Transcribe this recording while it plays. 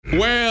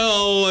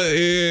Well,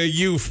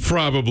 you've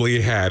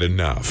probably had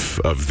enough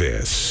of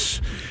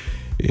this.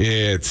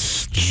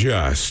 It's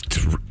just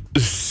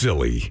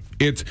silly.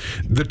 It's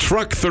the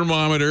truck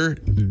thermometer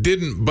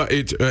didn't, but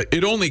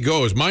it only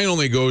goes. Mine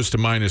only goes to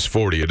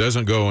 -40. It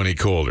doesn't go any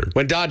colder.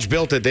 When Dodge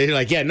built it, they're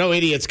like, yeah, no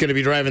idiot's going to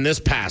be driving this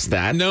past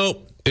that.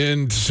 No.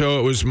 And so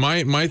it was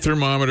my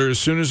thermometer. As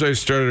soon as I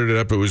started it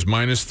up, it was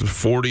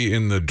 -40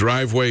 in the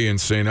driveway in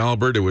St.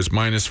 Albert. It was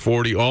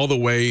 -40 all the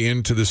way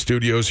into the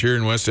studios here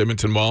in West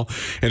Edmonton Mall.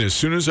 And as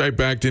soon as I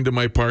backed into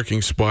my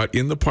parking spot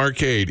in the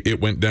parkade, it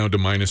went down to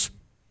 -39.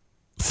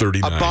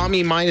 A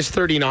balmy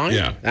 -39?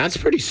 Yeah. That's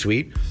pretty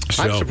sweet.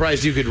 So, I'm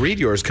surprised you could read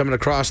yours coming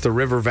across the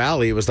River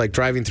Valley. It was like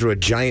driving through a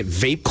giant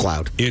vape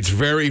cloud. It's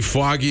very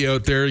foggy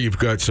out there. You've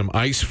got some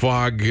ice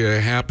fog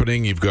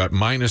happening. You've got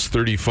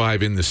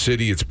 -35 in the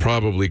city. It's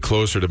probably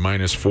closer to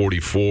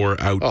 -44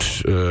 out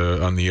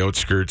on the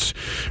outskirts.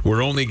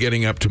 We're only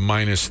getting up to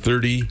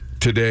 -30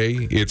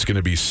 today. It's going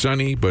to be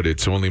sunny, but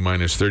it's only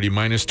 -30,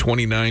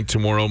 -29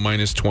 tomorrow,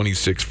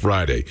 -26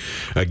 Friday.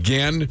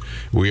 Again,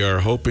 we are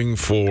hoping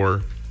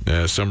for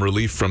some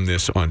relief from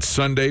this on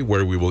Sunday,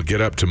 where we will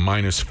get up to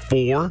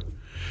 -4.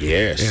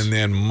 Yes. And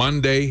then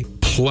Monday,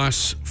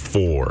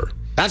 +4.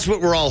 That's what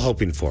we're all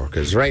hoping for,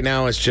 because right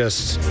now it's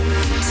just...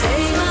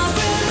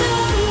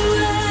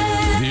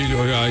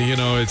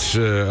 It's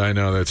I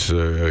know that's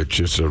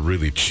just a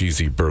really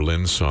cheesy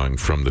Berlin song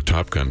from the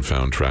Top Gun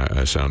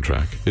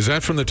soundtrack. Is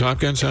that from the Top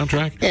Gun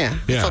soundtrack? Yeah.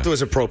 I thought that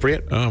was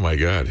appropriate. Oh, my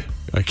God.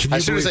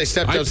 As soon as I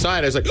stepped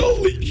outside, I was like,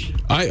 holy...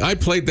 I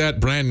played that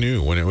brand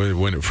new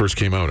when it first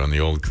came out on the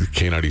old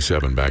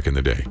K97 back in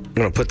the day. I'm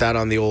going to put that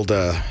on the old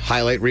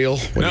highlight reel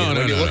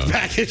when you look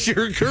back at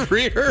your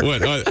career.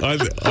 What,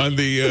 on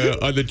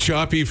the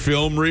choppy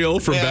film reel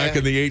from back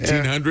in the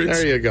 1800s?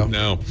 There you go.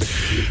 No.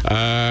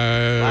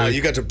 Wow,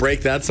 you got to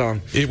break that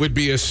song. It would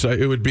be a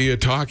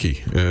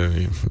talkie.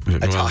 A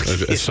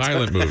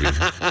silent movie.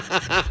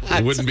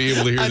 I wouldn't be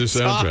able to hear the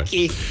soundtrack.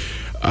 Talkie.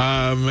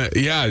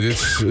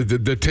 It's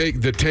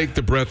the take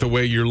the breath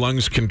away. Your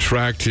lungs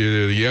contract.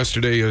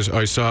 Yesterday,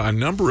 I saw a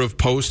number of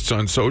posts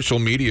on social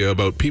media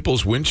about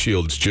people's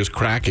windshields just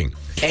cracking.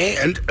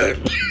 And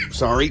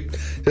sorry,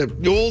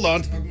 hold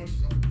on.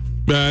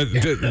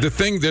 The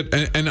thing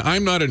that, and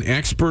I'm not an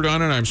expert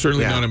on it, I'm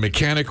certainly not a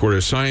mechanic or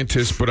a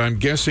scientist, but I'm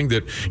guessing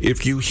that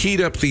if you heat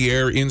up the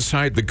air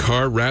inside the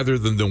car rather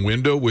than the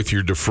window with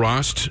your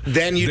defrost,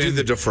 then you do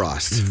the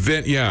defrost.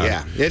 Then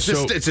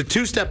it's a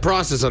two-step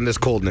process on this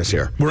coldness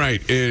here.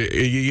 Right,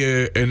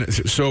 and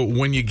so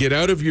when you get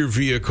out of your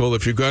vehicle,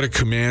 if you've got a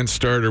command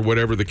start or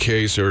whatever the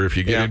case, or if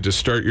you get in to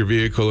start your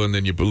vehicle and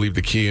then you leave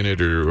the key in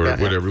it or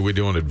whatever, we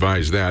don't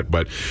advise that,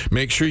 but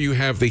make sure you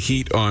have the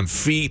heat on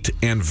feet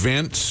and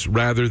vents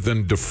rather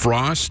than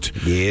defrost.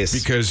 Yes.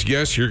 Because,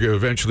 yes, you're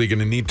eventually going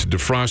to need to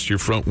defrost your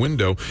front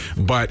window,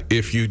 but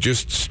if you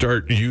just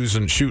start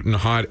shooting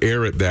hot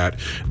air at that,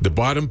 the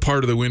bottom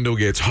part of the window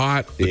gets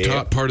hot, the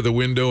top part of the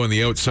window and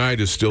the outside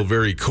is still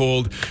very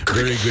cold.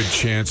 Very good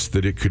chance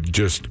that it could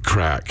just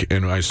crack.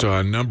 And I saw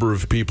a number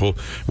of people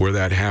where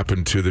that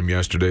happened to them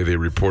yesterday. They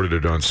reported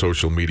it on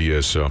social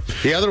media. So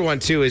the other one,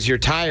 too, is your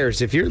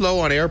tires. If you're low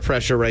on air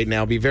pressure right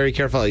now, be very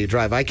careful how you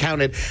drive. I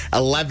counted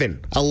 11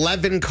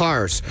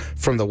 cars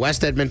from the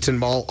West Edmonton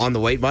Mall on the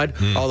white mud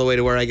all the way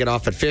to where I get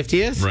off at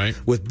 50th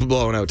with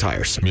blown out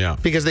tires. Yeah.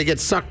 Because they get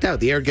sucked out.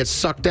 The air gets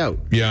sucked out.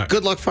 Yeah.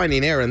 Good luck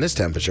finding air in this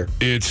temperature.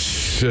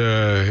 It's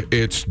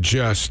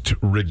just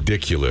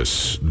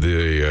ridiculous,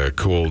 the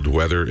cold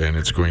weather, and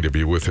it's going to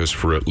be with us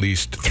for at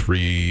least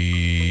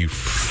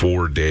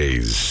 3-4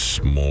 days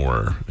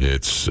more.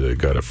 It's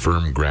got a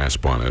firm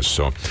grasp on us.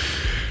 So,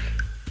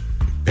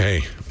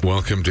 hey,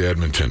 welcome to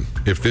Edmonton.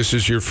 If this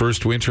is your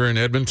first winter in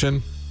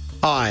Edmonton...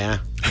 Oh, yeah.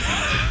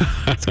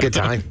 It's a good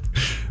time.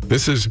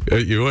 This is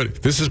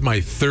this is my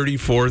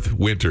 34th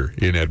winter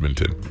in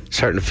Edmonton.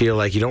 Starting to feel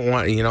like you don't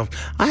want,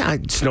 I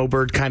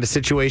snowbird kind of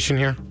situation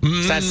here.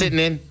 Is that sitting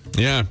in?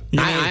 Yeah.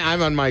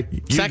 I'm on my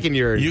second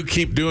year. You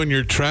keep doing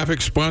your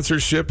traffic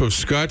sponsorship of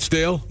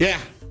Scottsdale?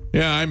 Yeah.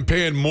 Yeah, I'm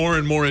paying more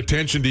and more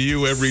attention to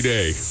you every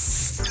day.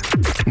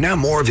 Now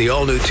more of the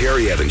all-new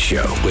Terry Evans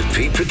Show with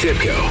Pete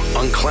Potipcoe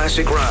on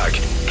Classic Rock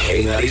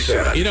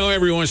K97.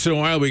 Every once in a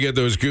while we get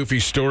those goofy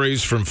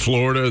stories from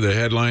Florida, the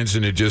headlines,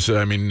 and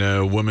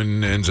a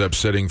woman ends up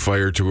setting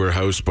fire to her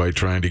house by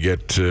trying to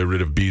get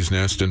rid of bee's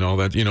nest and all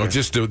that.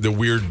 Just the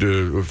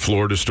weird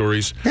Florida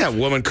stories. Yeah,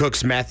 woman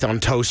cooks meth on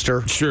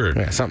toaster. Sure.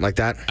 Yeah, something like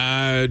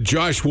that.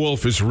 Josh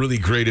Wolf is really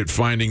great at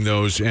finding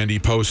those, and he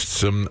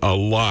posts them a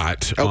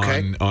lot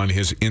on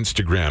his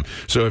Instagram.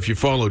 So if you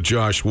follow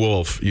Josh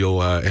Wolf,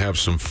 you'll have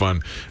some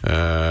fun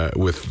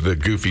with the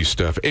goofy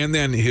stuff. And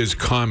then his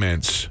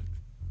comments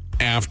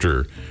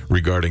after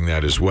regarding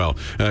that as well.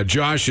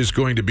 Josh is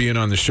going to be in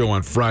on the show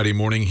on Friday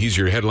morning. He's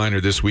your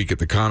headliner this week at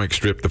the Comic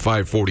Strip. The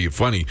 540 of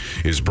Funny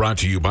is brought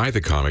to you by the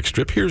Comic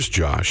Strip. Here's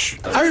Josh.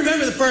 I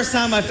remember the first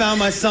time I found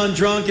my son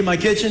drunk in my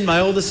kitchen,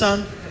 my oldest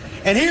son.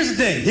 And here's the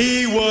thing.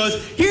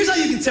 Here's how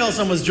you can tell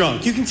someone's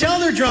drunk. You can tell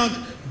they're drunk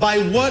by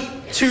what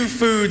two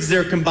foods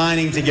they're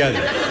combining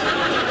together.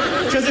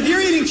 Because if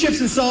you're eating chips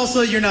and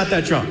salsa, you're not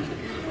that drunk.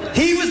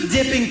 He was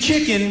dipping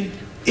chicken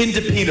into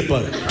peanut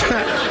butter.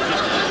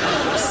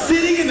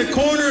 Sitting in the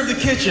corner of the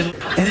kitchen,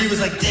 and he was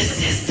like,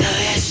 this is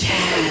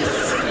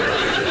delicious.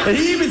 And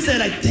he even said,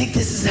 I think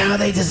this is how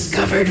they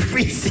discovered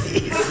Reese's.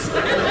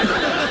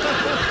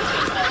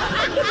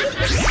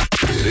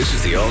 This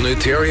is the all-new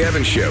Terry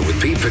Evans Show with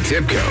Pete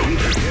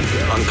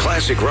Potipcoe on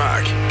Classic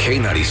Rock,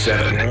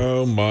 K97.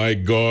 Oh, my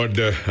God.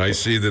 I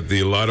see that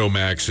the Lotto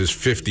Max is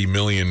 $50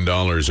 million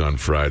on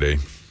Friday.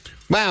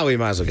 Well, we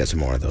might as well get some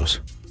more of those.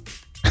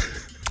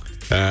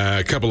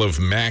 A couple of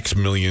Max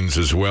Millions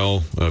as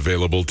well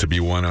available to be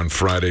won on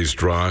Friday's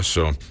draw.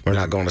 So we're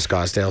not going to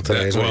Scottsdale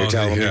today, is what you're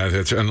telling me? Yeah,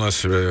 that's,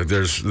 unless there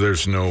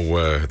was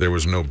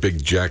no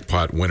big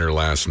jackpot winner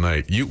last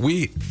night.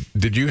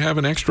 Did you have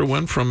an extra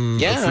one from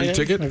a free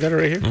ticket? I got it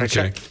right here.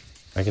 Okay.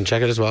 I can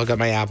check it as well. Got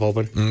my app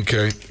open.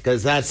 Okay.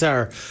 Because that's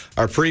our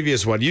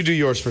previous one. You do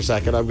yours for a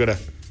second. I'm going to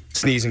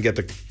sneeze and get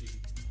the...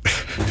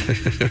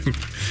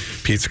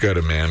 Pete's got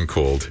a man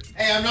cold.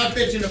 Hey, I'm not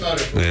bitching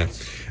about it. Yeah.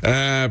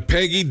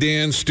 Peggy,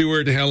 Dan,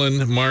 Stuart,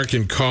 Helen, Mark,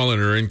 and Colin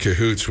are in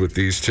cahoots with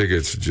these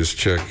tickets. Just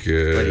check. What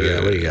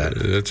do you got?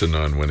 That's a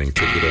non-winning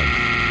ticket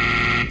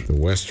on the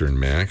Western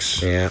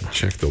Max. Yeah.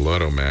 Check the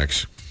Lotto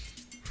Max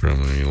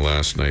from the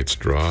last night's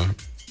draw.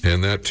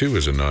 And that, too,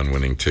 is a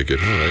non-winning ticket.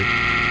 All right.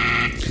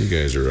 You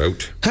guys are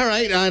out. All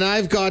right. And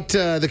I've got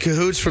the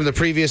cahoots from the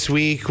previous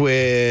week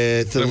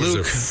with Luke. That Luke.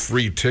 was a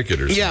free ticket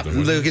or something.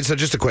 Yeah, Luke. So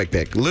just a quick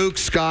pick. Luke,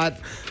 Scott,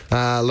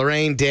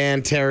 Lorraine,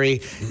 Dan,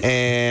 Terry,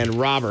 and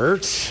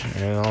Robert.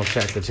 And I'll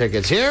check the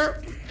tickets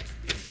here.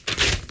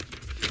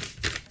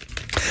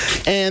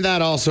 And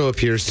that also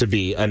appears to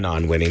be a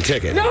non-winning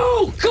ticket.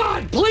 No,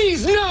 God,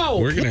 please, no.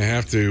 We're going to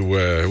have to,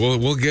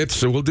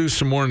 we'll do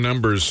some more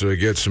numbers,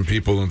 get some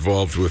people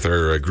involved with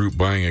our group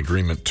buying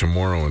agreement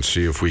tomorrow and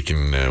see if we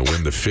can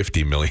win the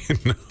 $50 million.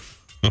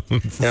 You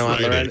know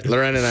what,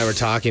 Lorraine and I were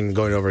talking,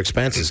 going over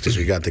expenses because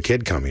we got the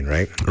kid coming,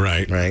 right?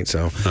 Right.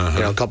 So,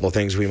 a couple of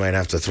things we might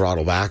have to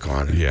throttle back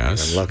on.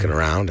 Yes. And looking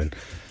around, and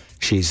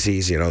she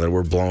sees, that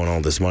we're blowing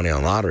all this money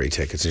on lottery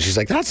tickets, and she's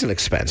like, "That's an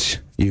expense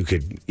you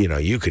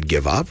could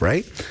give up,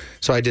 right?"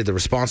 So I did the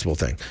responsible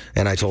thing,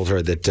 and I told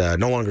her that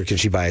no longer can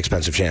she buy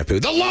expensive shampoo.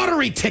 The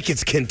lottery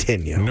tickets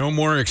continue. No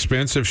more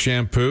expensive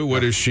shampoo.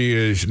 What is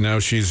she? Now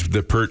she's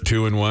the Pert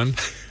 2-in-1.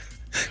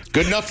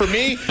 Good enough for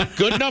me,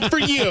 good enough for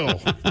you.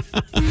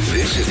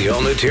 This is the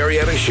all-new Terry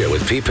Evans Show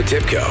with Pete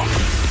Potipcoe.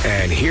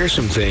 And here's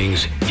some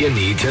things you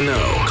need to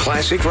know.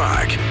 Classic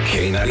Rock,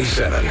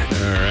 K97.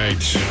 All right.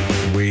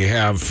 We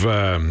have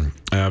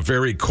a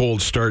very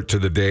cold start to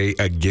the day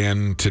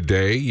again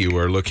today. You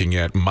are looking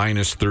at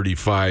minus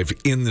 35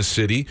 in the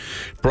city,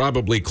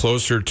 probably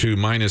closer to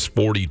minus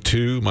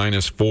 42,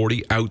 minus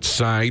 40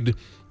 outside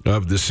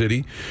of the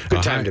city.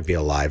 Good time to be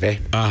alive, eh?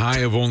 A high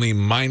of only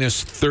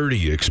minus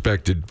 30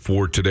 expected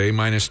for today,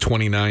 minus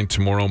 29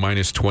 tomorrow,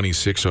 minus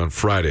 26 on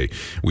Friday.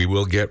 We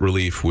will get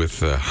relief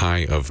with a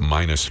high of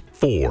minus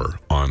 4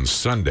 on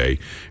Sunday,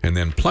 and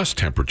then plus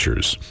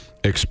temperatures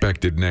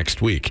expected next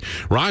week.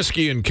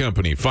 Roski and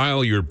Company.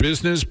 File your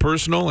business,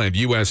 personal, and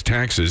U.S.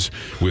 taxes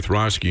with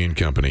Roski and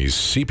Company's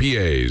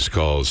CPAs.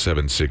 Call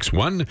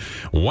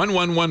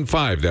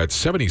 761-1115. That's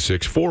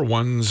 76 4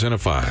 1s and a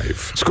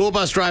 5. School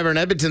bus driver in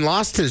Edmonton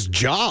lost his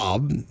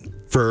job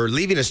for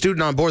leaving a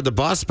student on board the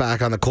bus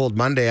back on the cold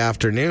Monday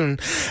afternoon.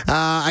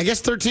 I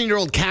guess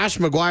 13-year-old Cash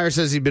McGuire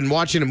says he'd been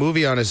watching a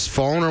movie on his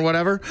phone or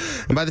whatever,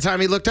 and by the time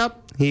he looked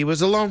up, he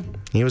was alone.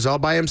 He was all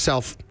by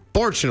himself.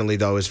 Fortunately,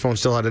 though, his phone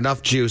still had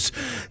enough juice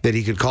that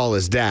he could call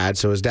his dad.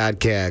 So his dad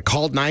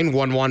called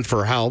 911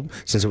 for help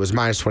since it was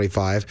minus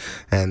 25,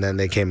 and then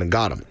they came and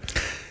got him.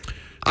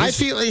 I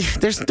feel like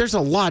there's a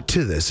lot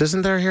to this,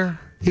 isn't there here?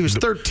 He was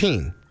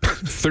 13.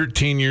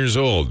 13 years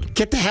old.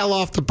 Get the hell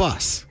off the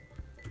bus.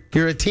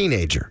 You're a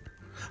teenager.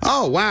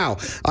 Oh, wow.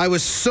 I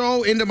was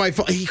so into my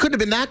phone. He couldn't have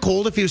been that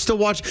cold if he was still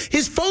watching.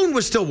 His phone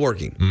was still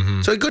working.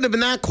 Mm-hmm. So he couldn't have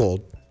been that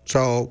cold.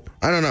 So,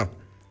 I don't know.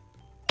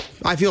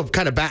 I feel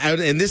kind of bad.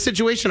 In this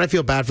situation, I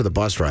feel bad for the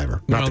bus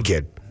driver, not the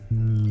kid.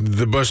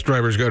 The bus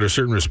driver's got a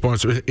certain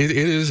responsibility.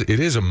 It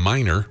is a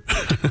minor.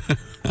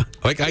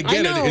 I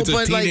get it. It's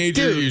a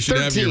teenager. Dude, you should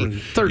 13,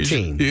 have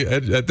 13.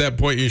 At that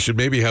point, you should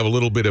maybe have a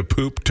little bit of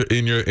poop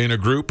in a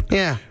group.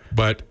 Yeah.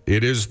 But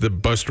it is the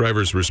bus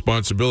driver's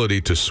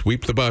responsibility to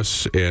sweep the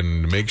bus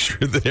and make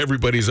sure that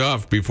everybody's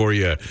off before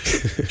you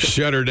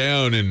shut her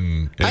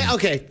down.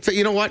 Okay, so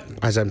you know what?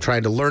 As I'm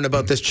trying to learn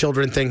about this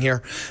children thing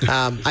here,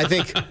 I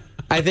think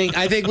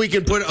we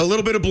can put a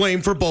little bit of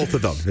blame for both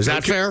of them. Is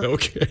that fair?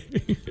 Okay.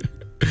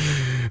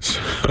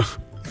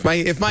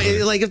 If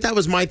that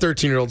was my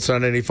 13-year-old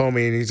son and he phoned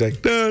me and he's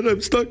like, "Dad,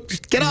 I'm stuck.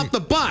 Just get off the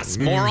bus,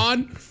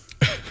 moron."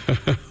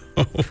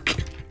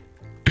 Okay.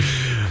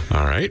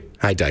 All right.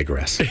 I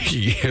digress.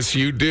 Yes,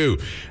 you do,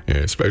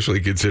 especially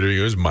considering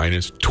it was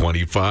minus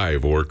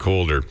 25 or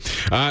colder.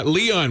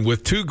 Leon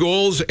with 2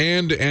 goals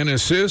and an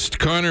assist.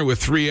 Connor with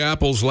 3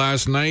 apples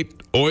last night.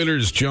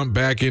 Oilers jump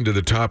back into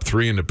the top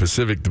 3 in the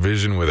Pacific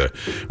Division with a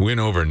win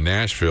over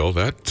Nashville.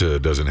 That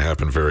doesn't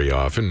happen very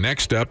often.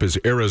 Next up is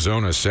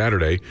Arizona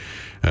Saturday.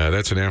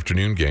 That's an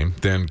afternoon game.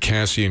 Then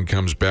Kassian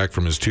comes back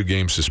from his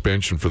 2-game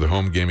suspension for the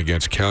home game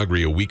against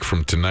Calgary a week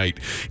from tonight.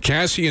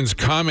 Kassian's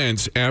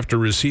comments after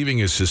receiving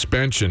his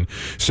suspension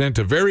sent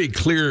a very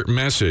clear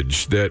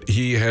message that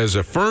he has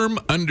a firm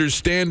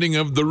understanding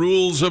of the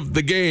rules of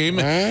the game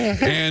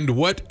and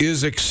what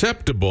is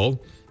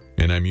acceptable,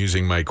 and I'm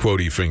using my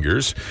quotey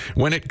fingers,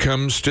 when it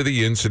comes to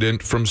the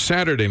incident from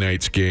Saturday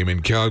night's game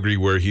in Calgary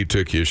where he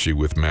took issue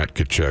with Matt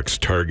Tkachuk's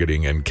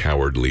targeting and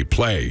cowardly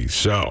play.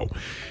 So,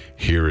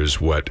 here is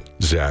what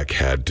Zach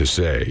had to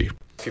say.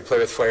 If you play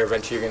with fire,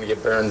 eventually you're going to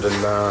get burned,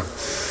 and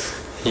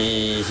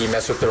he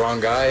messed with the wrong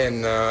guy,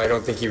 and I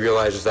don't think he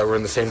realizes that we're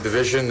in the same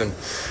division, and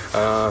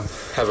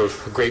have a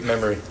great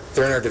memory.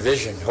 They're in our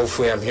division.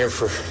 Hopefully I'm here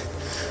for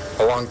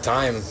a long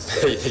time.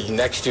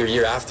 Next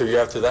year after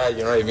that,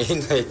 you know what I mean?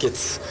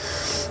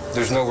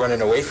 There's no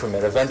running away from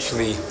it.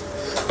 Eventually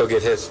he'll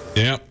get his.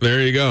 Yeah,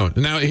 there you go.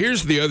 Now,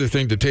 here's the other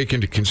thing to take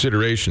into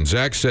consideration.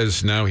 Zach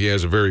says now he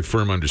has a very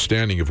firm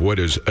understanding of what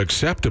is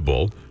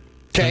acceptable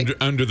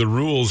under the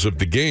rules of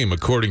the game,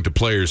 according to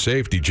player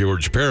safety,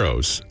 George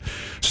Peros.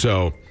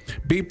 So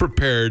be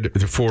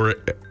prepared for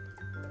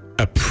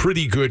a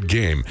pretty good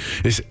game.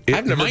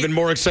 I've never been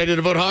more excited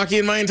about hockey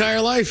in my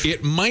entire life.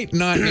 It might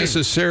not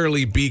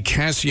necessarily be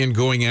Kassian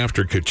going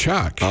after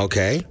Tkachuk.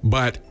 Okay.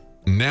 But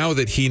now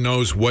that he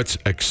knows what's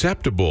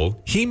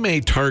acceptable, he may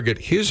target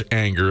his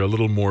anger a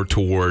little more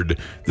toward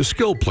the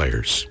skill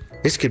players.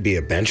 This could be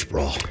a bench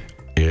brawl.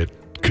 It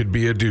could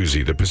be a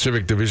doozy. The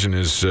Pacific Division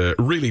is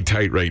really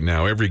tight right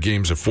now. Every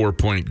game's a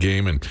 4-point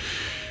game, and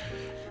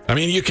I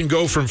mean, you can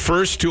go from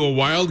first to a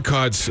wild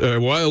card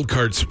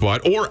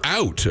spot or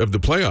out of the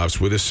playoffs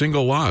with a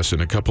single loss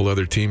and a couple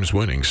other teams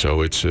winning.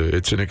 So it's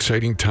an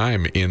exciting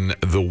time in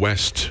the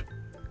West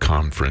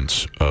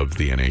Conference of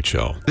the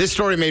NHL. This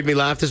story made me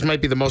laugh. This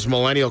might be the most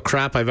millennial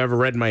crap I've ever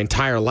read in my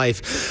entire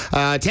life.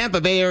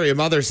 Tampa Bay area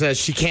mother says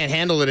she can't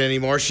handle it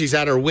anymore. She's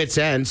at her wit's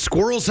end.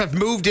 Squirrels have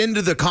moved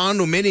into the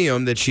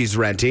condominium that she's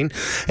renting,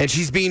 and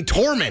she's being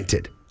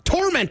tormented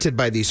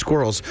by these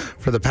squirrels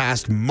for the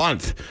past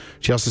month.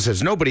 She also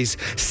says nobody's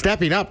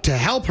stepping up to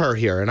help her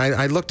here. And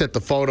I looked at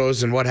the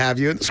photos and what have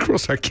you, and the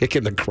squirrels are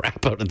kicking the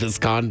crap out of this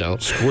condo.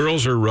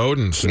 Squirrels are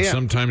rodents, and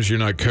sometimes you're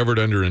not covered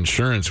under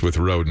insurance with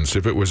rodents.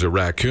 If it was a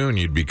raccoon,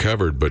 you'd be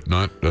covered, but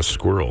not a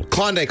squirrel.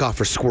 Klondike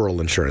offers squirrel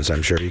insurance,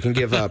 I'm sure. You can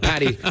give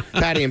Patty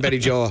and Betty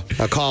Jo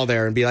a call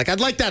there and be like, I'd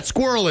like that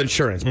squirrel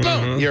insurance.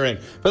 Boom, you're in.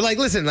 But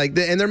listen,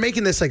 and they're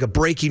making this like a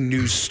breaking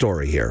news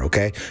story here,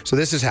 okay? So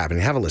this is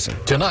happening. Have a listen.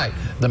 Tonight,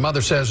 the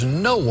mother says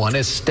no one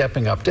is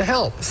stepping up to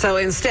help. So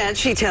instead,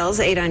 she tells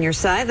Eight on Your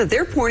Side that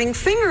they're pointing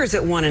fingers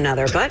at one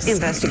another. But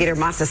investigator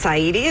Masa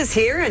Saidi is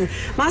here. And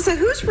Masa,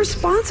 who's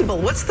responsible?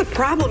 What's the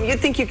problem? You'd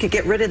think you could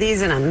get rid of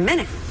these in a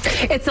minute.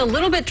 It's a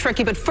little bit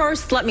tricky, but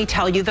first, let me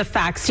tell you the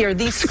facts here.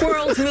 These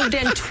squirrels moved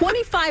in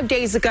 25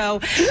 days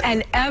ago,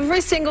 and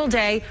every single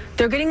day,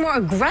 they're getting more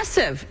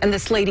aggressive in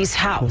this lady's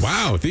house.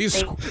 Wow,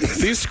 these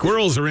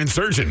squirrels are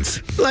insurgents.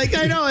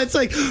 I know, it's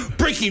like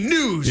breaking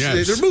news.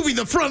 Yes. They're moving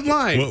the front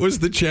line. What was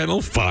the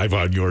channel? 5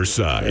 on your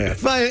side.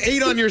 Yeah.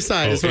 8 on your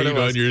side is what it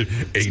was.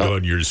 Eight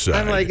on your side.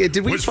 I'm like,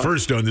 was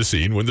first on the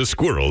scene when the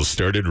squirrels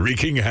started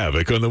wreaking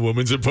havoc on the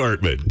woman's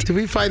apartment. Did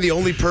we find the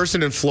only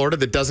person in Florida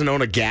that doesn't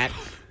own a gat?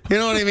 You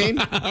know what I mean?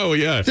 Oh,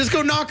 yeah. Just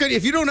go knock on.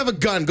 If you don't have a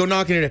gun, go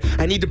knock on your.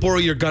 I need to borrow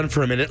your gun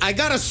for a minute. I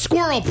got a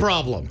squirrel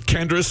problem.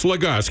 Kendra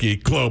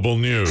Slagoski, Global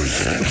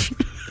News.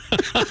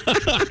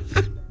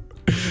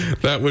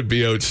 That would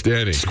be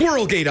outstanding.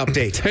 Squirrelgate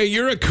update. Hey,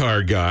 you're a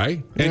car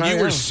guy, and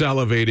you were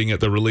salivating at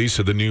the release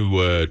of the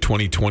new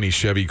 2020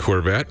 Chevy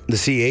Corvette. The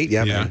C8,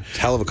 yeah. Man.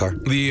 Hell of a car.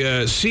 The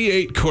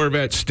C8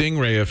 Corvette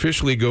Stingray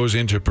officially goes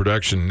into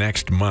production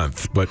next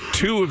month, but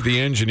 2 of the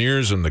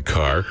engineers in the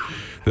car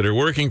that are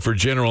working for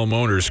General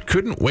Motors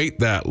couldn't wait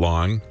that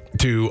long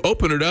to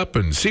open it up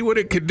and see what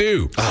it could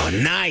do. Oh,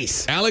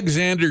 nice.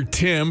 Alexander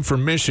Tim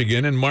from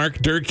Michigan and Mark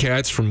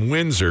Durkatz from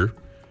Windsor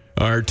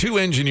are 2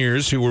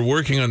 engineers who were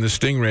working on the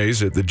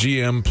Stingrays at the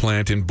GM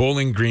plant in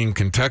Bowling Green,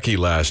 Kentucky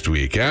last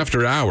week.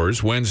 After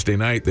hours, Wednesday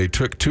night, they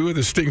took 2 of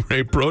the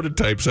Stingray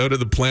prototypes out of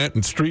the plant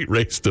and street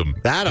raced them.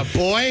 That a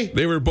boy?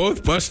 They were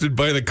both busted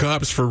by the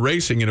cops for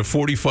racing in a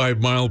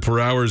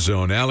 45-mile-per-hour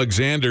zone.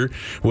 Alexander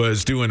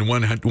was doing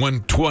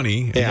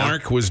 120, and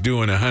Mark was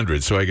doing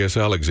 100, so I guess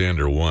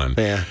Alexander won.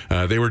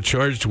 Yeah. They were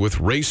charged with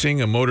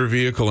racing a motor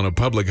vehicle on a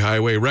public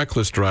highway,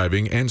 reckless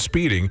driving, and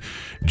speeding.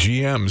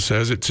 GM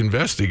says it's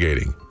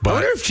investigating. I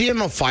wonder if GM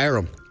will fire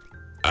him.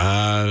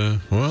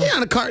 On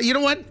a car. You know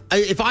what?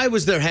 If I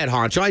was their head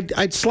honcho,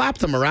 I'd slap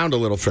them around a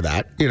little for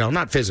that. You know,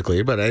 not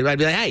physically, but I'd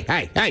be like,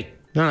 hey.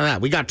 None of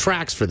that. We got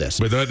tracks for this.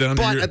 But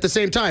at the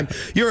same time,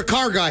 you're a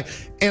car guy,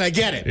 and I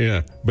get it.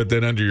 Yeah, but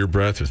then under your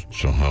breath,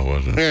 so how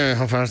was it? Yeah,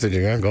 how fast did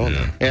you go?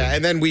 Yeah,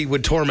 and then we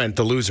would torment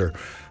the loser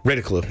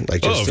ridicule.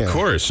 Like, just, of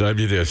course. I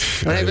mean, and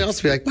everybody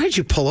else would be like, why did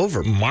you pull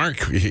over? Mark,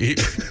 he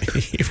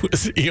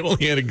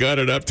only had got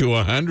it up to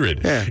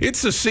 100. Yeah.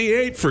 It's a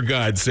C8, for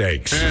God's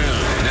sakes.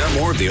 Now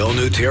more of the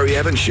all-new Terry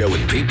Evans Show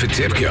with Pete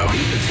Potipcoe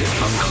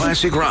on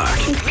Classic Rock,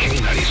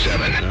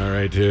 K97. All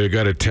right,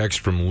 got a text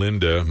from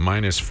Linda,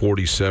 minus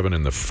 47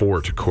 in the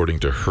fort, according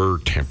to her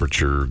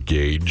temperature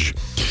gauge.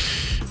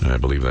 I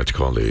believe that's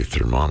called a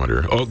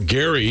thermometer. Oh,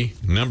 Gary,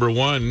 number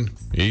 1,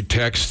 he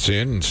texts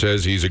in and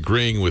says he's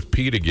agreeing with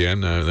Pete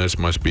again. This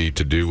must be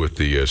to do with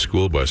the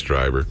school bus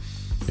driver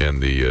and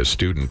the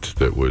student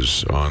that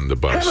was on the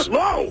bus.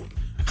 Hello!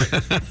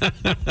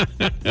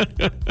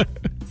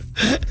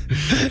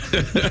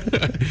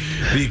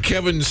 The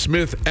Kevin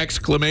Smith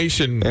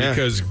exclamation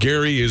because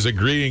Gary is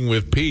agreeing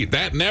with Pete.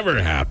 That never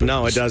happens.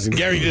 No, it doesn't.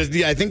 Gary just,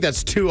 I think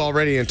that's 2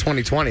 already in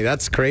 2020.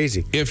 That's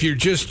crazy. If you're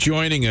just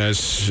joining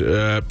us,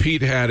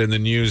 Pete had in the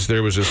news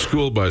there was a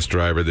school bus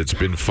driver that's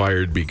been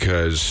fired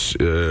because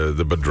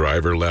the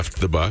driver left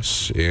the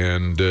bus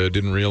and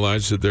didn't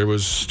realize that there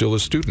was still a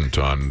student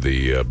on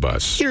the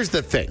bus. Here's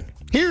the thing.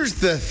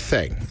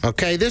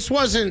 Okay, this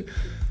wasn't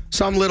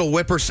some little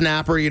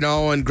whippersnapper,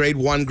 in grade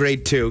 1,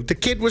 grade 2. The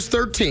kid was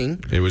 13.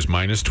 It was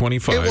minus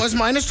 25. It was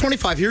minus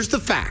 25. Here's the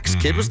facts.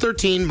 Kid was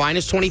 13,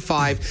 minus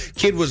 25.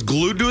 Kid was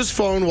glued to his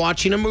phone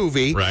watching a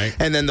movie. Right.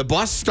 And then the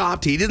bus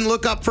stopped. He didn't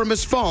look up from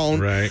his phone.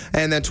 Right.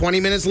 And then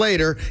 20 minutes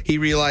later, he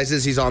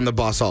realizes he's on the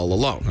bus all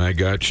alone. I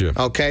got you.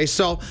 Okay,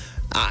 so,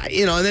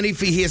 and then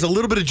he has a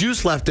little bit of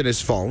juice left in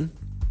his phone.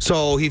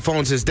 So he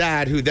phones his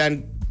dad, who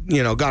then,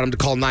 got him to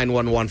call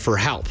 911 for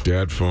help.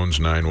 Dad phones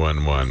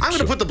 911. I'm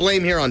going to put the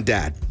blame here on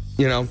Dad.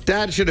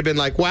 Dad should have been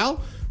like,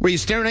 well, were you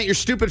staring at your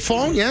stupid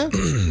phone? Yeah.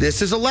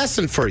 This is a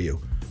lesson for you.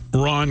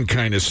 Ron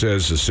kind of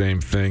says the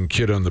same thing.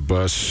 Kid on the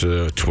bus,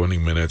 20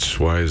 minutes.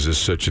 Why is this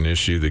such an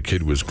issue? The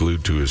kid was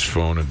glued to his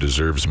phone and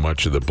deserves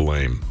much of the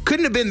blame.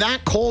 Couldn't have been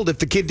that cold if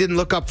the kid didn't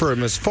look up for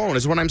his phone,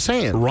 is what I'm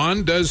saying.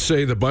 Ron does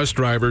say the bus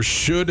driver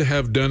should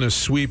have done a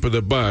sweep of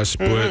the bus,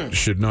 but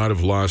should not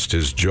have lost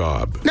his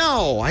job.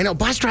 No, I know.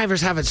 Bus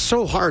drivers have it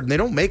so hard, and they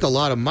don't make a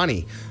lot of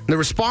money. And they're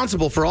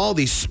responsible for all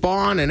these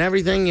spawn and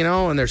everything,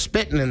 and they're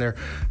spitting, and they're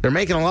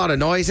making a lot of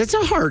noise. It's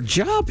a hard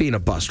job being a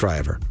bus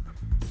driver.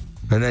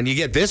 And then you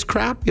get this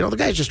crap. The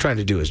guy's just trying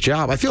to do his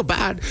job. I feel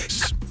bad.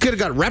 Could have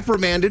got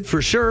reprimanded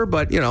for sure,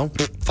 but,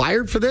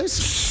 fired for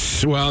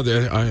this? Well,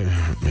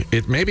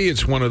 maybe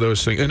it's one of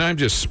those things, and I'm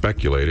just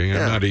speculating.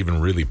 Yeah. I'm not even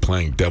really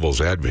playing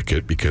devil's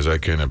advocate because I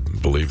kind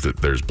of believe that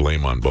there's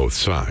blame on both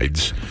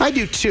sides. I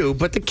do too,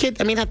 but the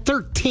kid, at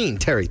 13,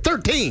 Terry,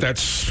 13.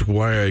 That's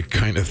why I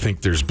kind of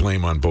think there's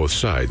blame on both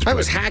sides. I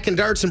was hacking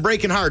darts and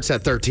breaking hearts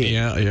at 13.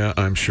 Yeah,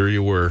 I'm sure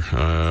you were.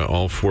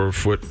 All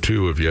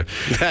 4'2" of you.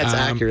 That's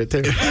accurate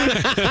too.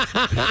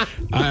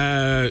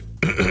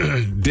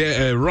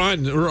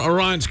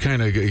 Ron's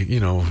kind of,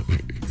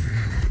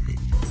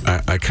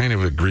 I kind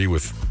of agree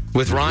with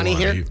Ronnie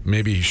here.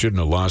 Maybe he shouldn't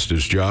have lost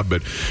his job,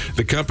 but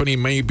the company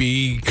may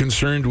be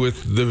concerned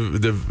with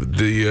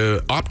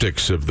the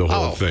optics of the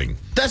whole thing.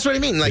 That's what I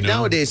mean. Like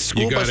nowadays,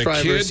 school bus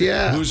drivers, you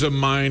got a kid who's a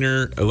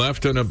minor,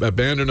 left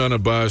abandoned on a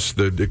bus.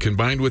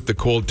 Combined with the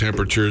cold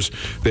temperatures,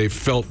 they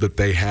felt that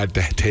they had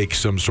to take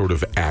some sort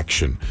of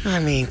action. I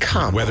mean,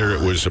 whether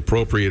it was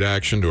appropriate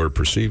action or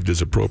perceived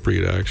as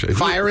appropriate action.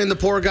 Firing the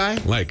poor guy?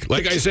 Like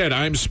I said,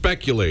 I'm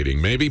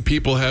speculating. Maybe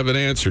people have an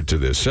answer to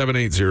this.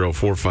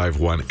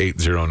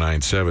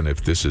 780-451-8097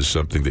 if this is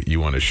something that you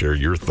want to share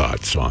your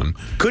thoughts on.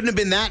 Couldn't have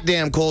been that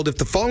damn cold if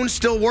the phone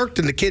still worked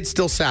and the kid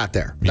still sat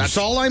there. That's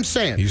all I'm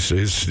saying.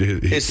 His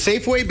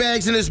Safeway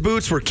bags in his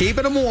boots were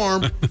keeping him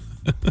warm.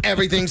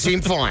 Everything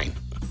seemed fine.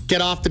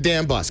 Get off the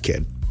damn bus,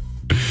 kid.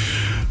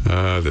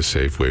 The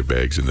Safeway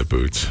bags in the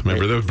boots.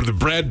 Remember the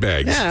bread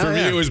bags? Yeah, For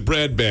me, it was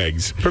bread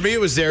bags. For me, it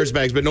was Zares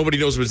bags, but nobody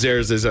knows what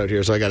Zares is out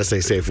here, so I got to say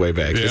Safeway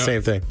bags. Yeah. The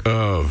same thing.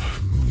 Oh,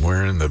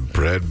 wearing the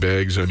bread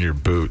bags on your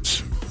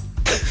boots.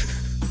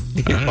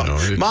 I don't know.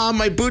 Mom,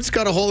 my boots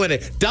got a hole in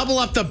it. Double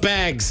up the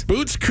bags.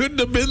 Boots couldn't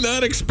have been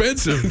that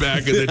expensive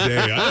back in the day.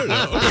 I don't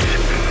know.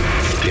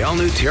 The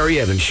all-new Terry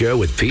Evans Show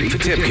with Pete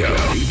Potipcoe.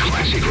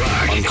 Classic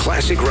Rock. On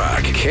Classic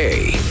Rock,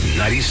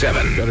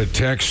 K97. Got a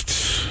text,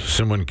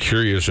 someone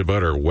curious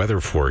about our weather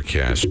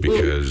forecast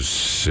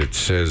because it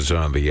says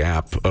on the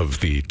app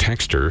of the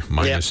texter,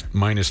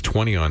 minus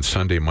 20 on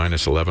Sunday,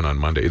 minus 11 on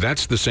Monday.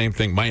 That's the same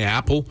thing. My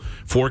Apple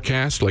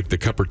forecast, like the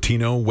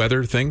Cupertino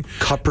weather thing.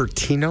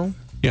 Cupertino?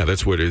 Yeah,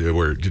 that's where it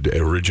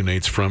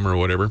originates from or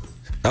whatever.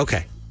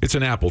 Okay. It's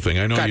an Apple thing.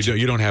 I know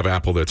you don't have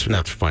Apple. That's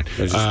fine.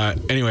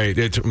 Anyway,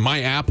 it's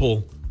my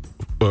Apple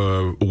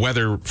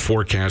weather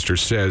forecaster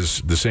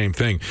says the same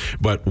thing.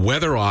 But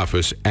Weather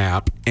Office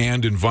app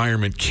and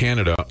Environment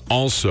Canada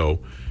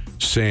also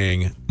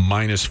saying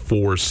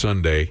 -4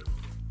 Sunday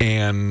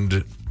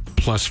and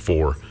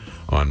 +4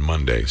 on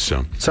Monday.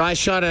 So I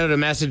shot out a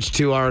message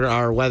to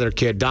our weather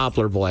kid,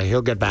 Doppler boy.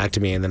 He'll get back to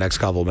me in the next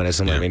couple of minutes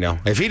and let me know.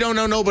 If he don't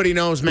know, nobody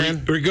knows,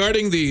 man.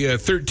 Regarding the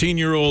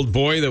 13-year-old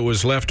boy that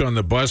was left on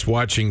the bus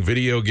watching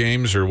video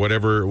games or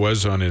whatever it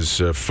was on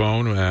his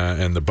phone,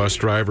 and the bus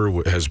driver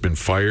has been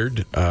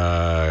fired,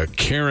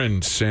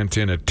 Karen sent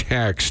in a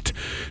text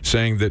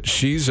saying that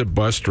she's a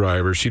bus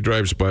driver. She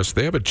drives bus.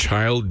 They have a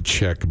child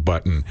check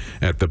button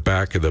at the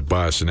back of the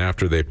bus, and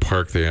after they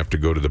park, they have to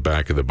go to the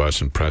back of the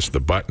bus and press the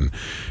button.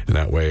 And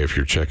that way, if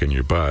you're checking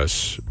your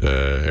bus,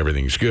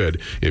 everything's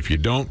good. If you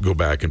don't go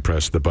back and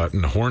press the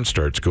button, the horn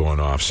starts going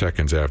off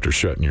seconds after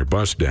shutting your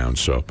bus down.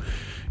 So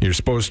you're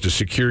supposed to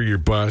secure your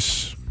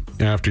bus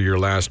after your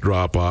last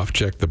drop-off,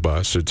 check the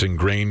bus. It's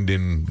ingrained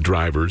in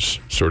drivers,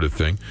 sort of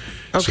thing.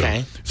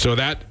 Okay. So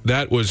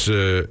that was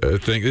a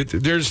thing.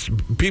 There's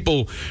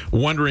people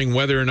wondering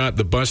whether or not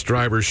the bus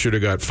driver should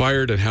have got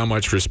fired and how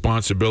much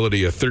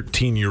responsibility a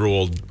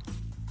 13-year-old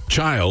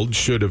child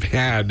should have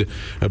had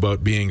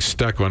about being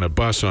stuck on a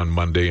bus on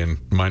Monday in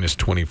minus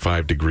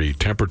 25-degree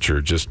temperature,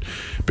 just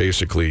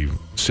basically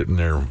sitting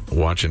there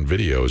watching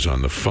videos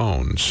on the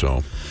phone.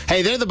 So,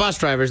 hey, they're the bus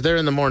drivers. They're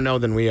in the more know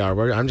than we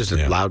are. I'm just a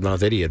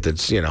loudmouth idiot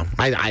that's,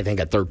 I think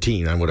at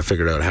 13 I would have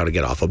figured out how to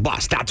get off a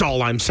bus. That's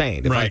all I'm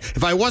saying.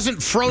 If I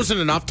wasn't frozen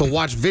enough to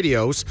watch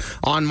videos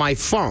on my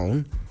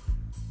phone,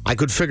 I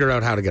could figure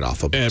out how to get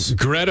off a bus.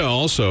 Greta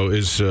also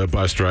is a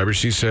bus driver.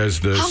 She says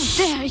this.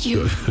 How dare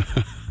you?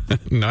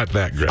 Not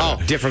that Greta.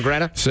 Oh, different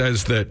Greta?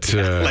 Says that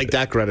like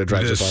that Greta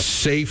drives the a bus.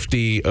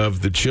 safety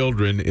of the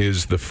children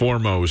is the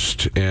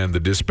foremost, and the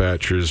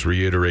dispatchers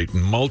reiterate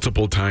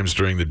multiple times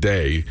during the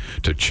day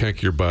to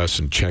check your bus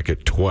and check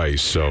it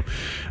twice. So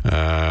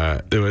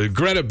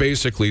Greta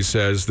basically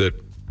says that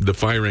the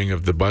firing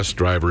of the bus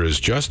driver is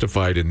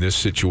justified in this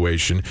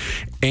situation,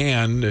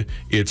 and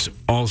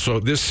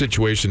this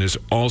situation is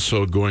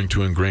also going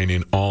to ingrain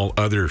in all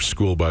other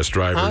school bus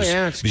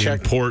drivers the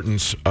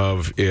importance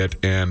of it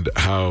and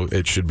how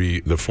it should be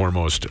the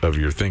foremost of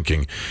your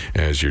thinking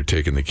as you're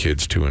taking the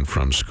kids to and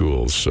from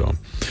schools. So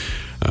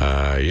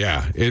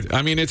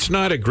it's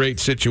not a great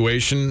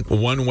situation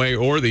one way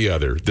or the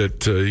other that,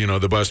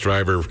 the bus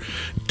driver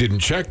didn't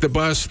check the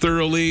bus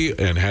thoroughly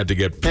and had to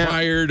get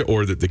fired,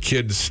 or that the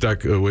kid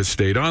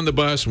stayed on the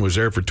bus and was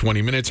there for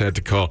 20 minutes, had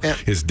to call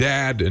his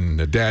dad, and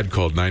the dad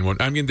called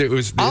 911. I mean,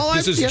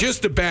 this is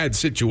just a bad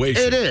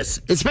situation. It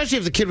is, especially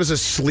if the kid was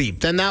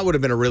asleep. Then that would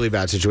have been a really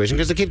bad situation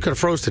because the kid could have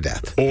froze to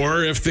death.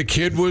 Or if the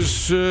kid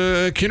was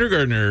a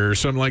kindergartner or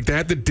something like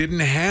that didn't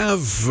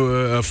have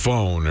a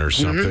phone or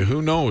something. Mm-hmm.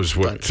 Who knows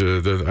what?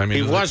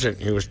 He wasn't.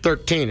 He was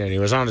 13 and he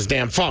was on his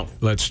damn phone.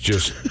 Let's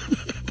just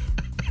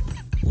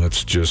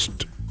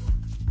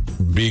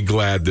be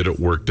glad that it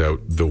worked out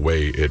the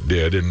way it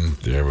did, and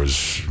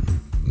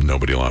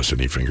nobody lost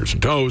any fingers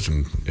and toes,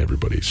 and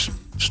everybody's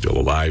still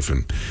alive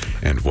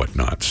and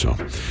whatnot. So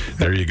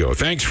there you go.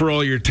 Thanks for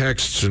all your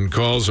texts and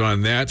calls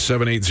on that.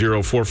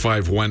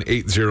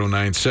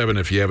 780-451-8097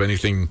 if you have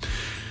anything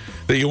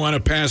that you want to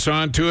pass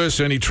on to us,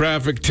 any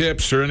traffic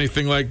tips or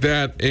anything like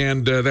that.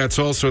 And that's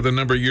also the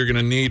number you're going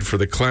to need for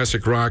the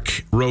Classic Rock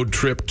Road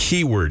Trip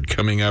keyword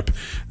coming up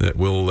that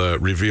we'll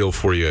reveal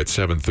for you at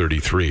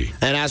 7:33.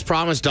 And as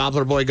promised,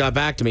 Doppler Boy got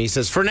back to me. He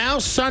says, for now,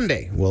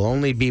 Sunday will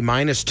only be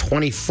minus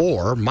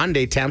 24.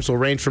 Monday temps will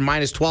range from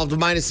minus 12 to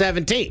minus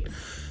 17.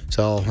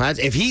 So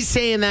if he's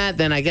saying that,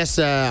 then I guess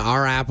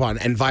our app on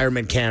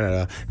Environment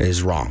Canada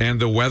is wrong. And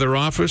the Weather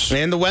Office?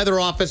 And the Weather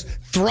Office,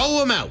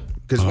 throw him out.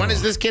 Because when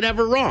is this kid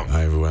ever wrong?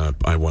 I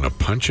want to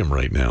punch him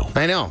right now.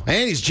 I know.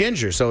 And he's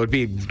ginger, so it'd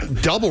be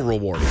double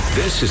rewarding.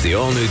 This is the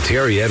all-new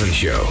Terry Evans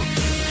Show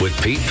with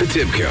Pete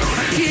Potipcoe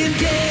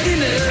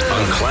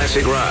on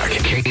Classic Rock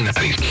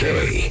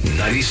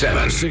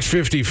K97.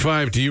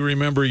 6:55. Do you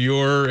remember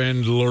your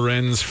and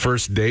Loren's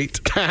first date?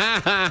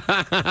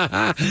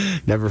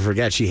 Never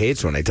forget. She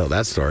hates when I tell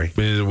that story.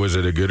 Was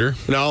it a gooder?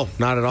 No,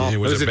 not at all. It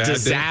was a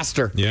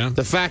disaster. Date? Yeah.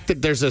 The fact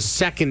that there's a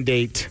second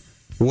date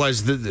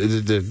was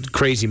the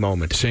crazy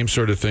moment. Same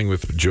sort of thing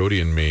with Jody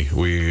and me.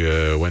 We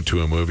went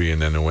to a movie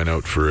and then went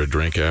out for a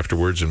drink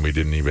afterwards, and we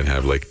didn't even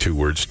have like 2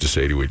 words to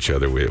say to each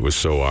other. It was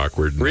so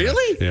awkward.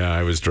 Really? Yeah,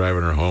 I was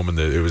driving her home, and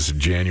it was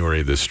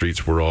January. The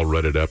streets were all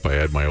rutted up. I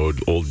had my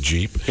old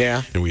Jeep.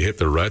 Yeah. And we hit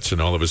the ruts,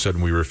 and all of a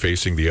sudden we were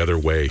facing the other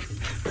way.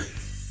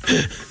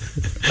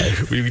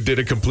 We did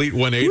a complete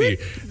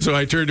 180. So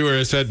I turned to her.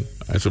 I said,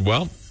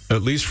 well,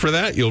 at least for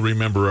that, you'll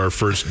remember our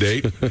first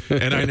date.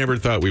 And I never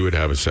thought we would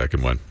have a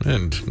second one.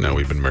 And now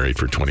we've been married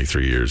for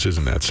 23 years.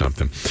 Isn't that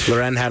something?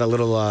 Loren had a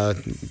little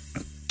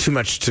too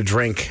much to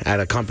drink at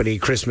a company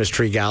Christmas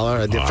tree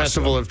gala, the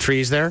Festival of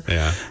Trees there.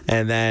 Yeah.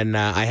 And then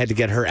I had to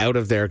get her out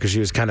of there because she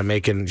was going to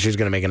make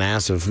an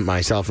ass of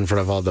myself in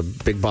front of all the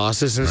big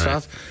bosses and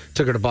stuff.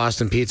 Took her to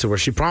Boston Pizza, where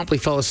she promptly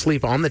fell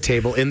asleep on the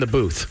table in the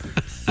booth.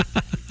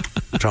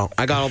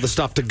 I got all the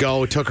stuff to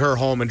go, took her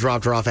home, and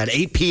dropped her off at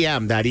 8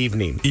 p.m. that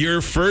evening.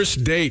 Your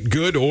first date,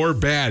 good or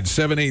bad,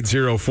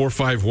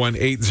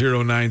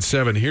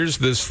 780-451-8097. Here's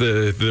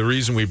the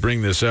reason we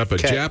bring this up. A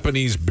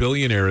Japanese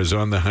billionaire is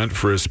on the hunt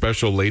for a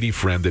special lady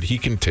friend that he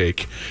can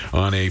take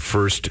on a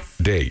first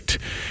date.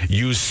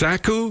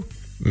 Yusaku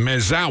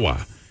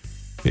Mezawa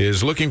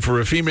is looking for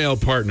a female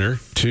partner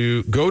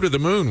to go to the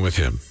moon with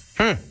him.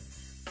 I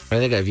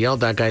think I've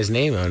yelled that guy's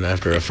name on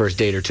after a first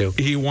date or two.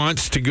 He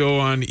wants to go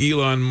on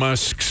Elon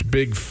Musk's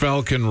big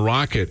Falcon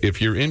rocket. If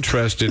you're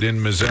interested in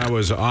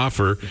Mizawa's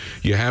offer,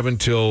 you have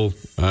until,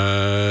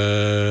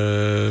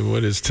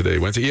 what is today?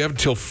 Wednesday. You have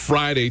until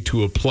Friday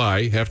to apply.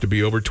 You have to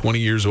be over 20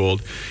 years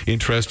old,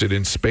 interested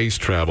in space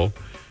travel.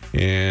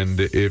 And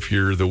if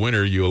you're the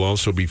winner, you'll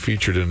also be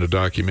featured in a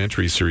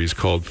documentary series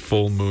called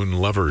Full Moon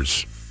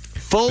Lovers.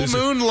 Full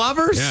Moon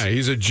Lovers? Yeah,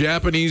 he's a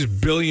Japanese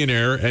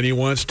billionaire, and he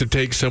wants to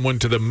take someone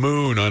to the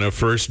moon on a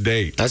first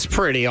date. That's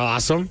pretty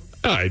awesome.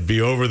 I'd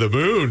be over the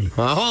moon.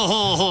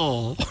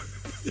 Oh.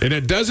 And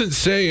it doesn't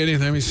say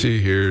anything. Let me see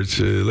here. It's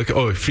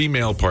a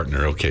female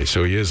partner. Okay,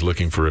 so he is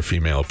looking for a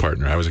female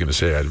partner. I was going to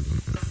say,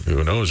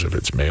 who knows if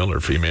it's male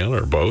or female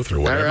or both or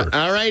whatever.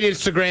 All right,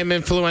 Instagram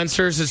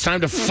influencers, it's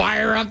time to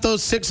fire up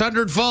those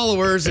 600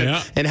 followers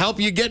and help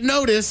you get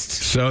noticed.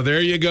 So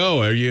there you go.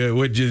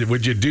 Would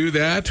you do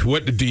that?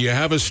 What do you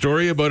have a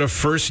story about a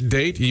first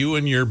date? You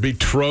and your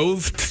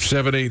betrothed?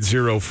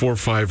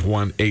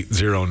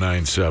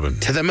 780-451-8097.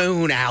 To the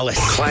moon, Alice.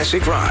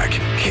 Classic Rock,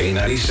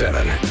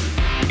 K97.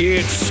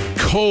 It's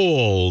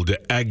cold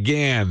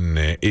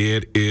again.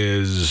 It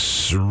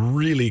is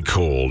really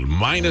cold.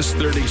 Minus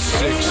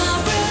 36.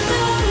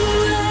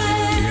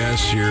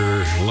 Yes,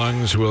 your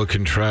lungs will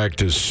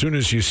contract as soon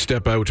as you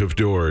step out of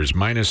doors.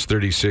 Minus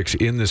 36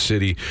 in the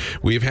city.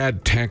 We've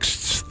had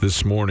texts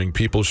this morning,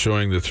 people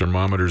showing the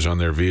thermometers on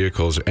their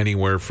vehicles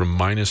anywhere from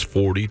minus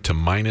 40 to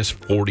minus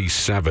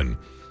 47.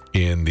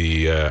 In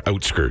the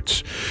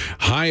outskirts.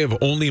 High of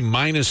only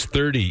minus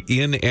 30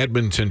 in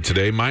Edmonton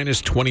today,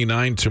 minus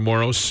 29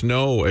 tomorrow.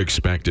 Snow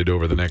expected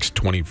over the next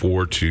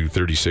 24 to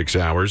 36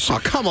 hours. Oh,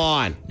 come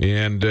on.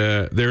 And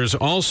there's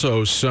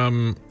also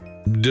some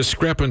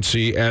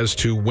discrepancy as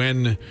to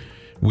when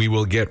we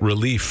will get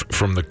relief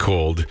from the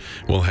cold.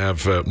 We'll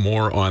have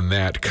more on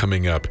that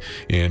coming up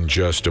in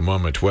just a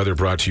moment. Weather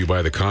brought to you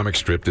by the comic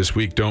strip. This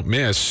week, don't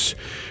miss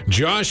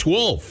Josh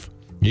Wolf.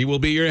 He will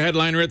be your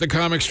headliner at the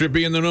Comic Strip.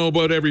 Be in the know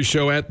about every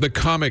show at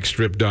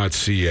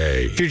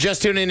thecomicstrip.ca. If you're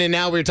just tuning in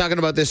now, we were talking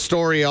about this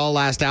story all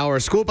last hour. A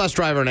school bus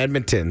driver in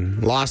Edmonton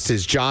lost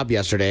his job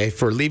yesterday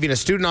for leaving a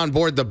student on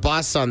board the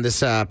bus on this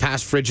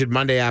past frigid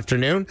Monday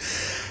afternoon.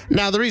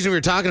 Now, the reason we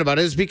were talking about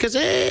it is because,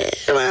 here's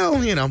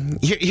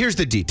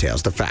the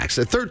details, the facts.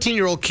 A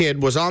 13-year-old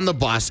kid was on the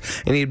bus,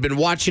 and he'd been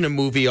watching a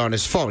movie on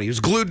his phone. He was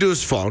glued to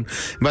his phone.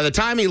 By the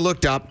time he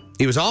looked up,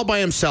 he was all by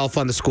himself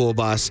on the school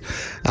bus,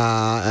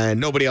 and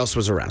nobody else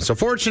was around. So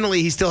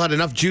fortunately, he still had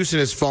enough juice in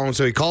his phone,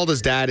 so he called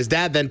his dad. His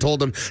dad then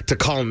told him to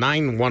call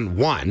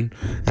 911,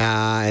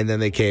 and then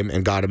they came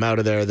and got him out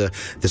of there. The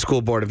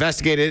school board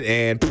investigated,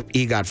 and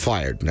he got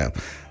fired. Now,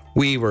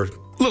 we were a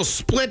little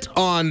split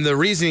on the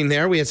reasoning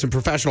there. We had some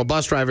professional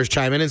bus drivers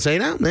chime in and say,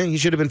 no, man, you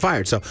should have been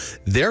fired. So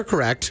they're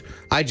correct.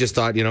 I just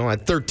thought,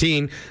 at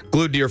 13,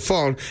 glued to your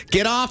phone,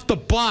 get off the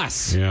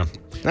bus. Yeah.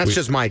 That's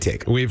just my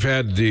take. We've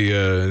had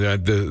the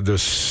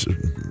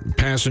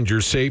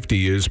passenger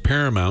safety is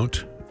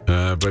paramount,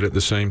 but at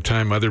the same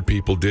time, other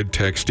people did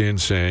text in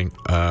saying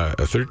a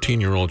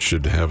 13-year-old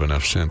should have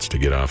enough sense to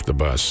get off the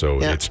bus.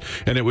 So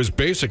it was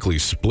basically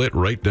split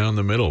right down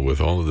the middle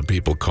with all of the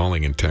people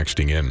calling and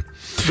texting in.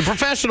 The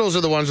professionals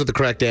are the ones with the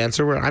correct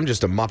answer. I'm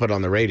just a muppet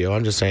on the radio.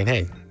 I'm just saying,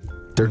 hey,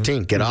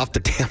 13, get off the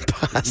damn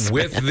bus.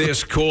 With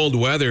this cold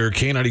weather,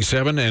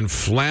 K97 and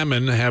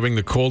Flamin having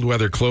the cold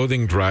weather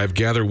clothing drive.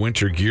 Gather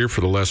winter gear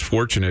for the less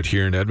fortunate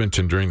here in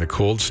Edmonton during the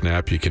cold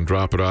snap. You can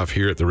drop it off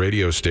here at the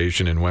radio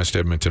station in West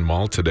Edmonton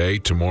Mall today,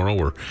 tomorrow,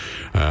 or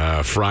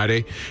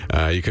Friday.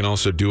 You can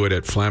also do it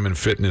at Flamin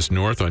Fitness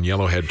North on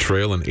Yellowhead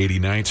Trail and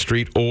 89th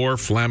Street, or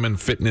Flamin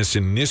Fitness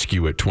in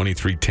Nisku at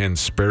 2310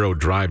 Sparrow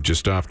Drive,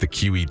 just off the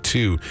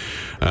QE2.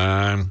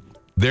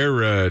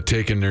 They're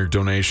taking their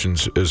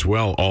donations as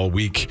well all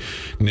week.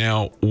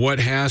 Now, what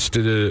has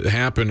to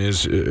happen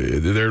is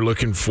they're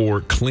looking for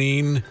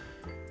clean,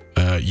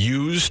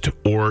 used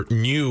or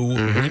new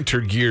winter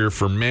gear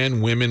for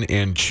men, women,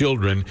 and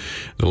children.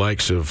 The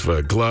likes of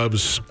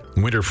gloves,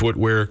 winter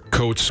footwear,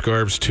 coats,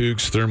 scarves,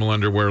 toques, thermal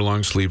underwear,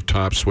 long sleeve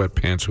tops,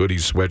 sweatpants,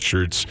 hoodies,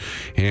 sweatshirts,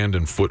 hand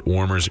and foot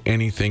warmers,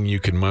 anything you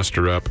can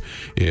muster up.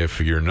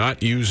 If you're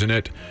not using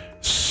it,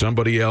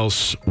 somebody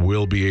else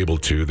will be able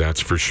to, that's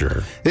for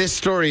sure. This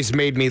story's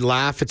made me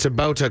laugh. It's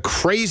about a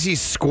crazy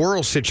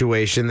squirrel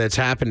situation that's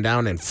happened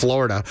down in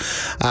Florida.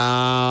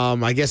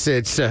 I guess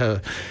it's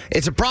a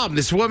problem.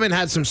 This woman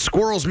had some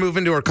squirrels move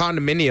into her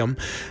condominium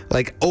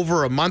like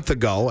over a month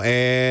ago,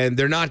 and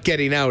they're not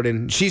getting out.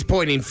 And she's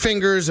pointing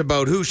fingers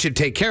about who should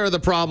take care of the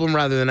problem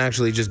rather than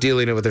actually just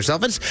dealing it with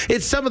herself.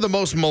 It's some of the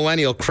most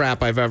millennial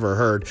crap I've ever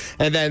heard.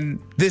 And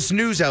then this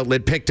news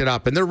outlet picked it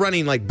up, and they're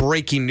running like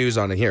breaking news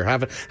on it here.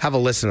 Have have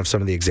a listen of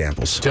some of the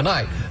examples.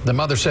 Tonight, the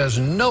mother says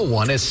no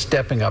one is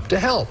stepping up to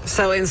help.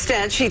 So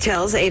instead, she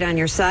tells 8 on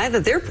Your Side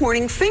that they're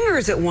pointing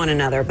fingers at one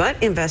another.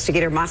 But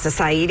investigator Masa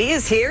Saidi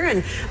is here.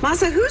 And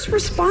Masa, who's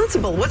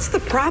responsible? What's the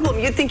problem?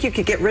 You'd think you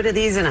could get rid of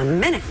these in a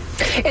minute.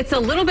 It's a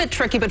little bit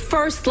tricky, but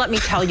first, let me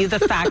tell you the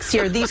facts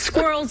here. These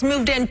squirrels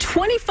moved in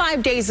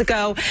 25 days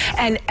ago,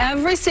 and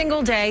every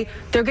single day,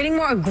 they're getting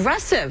more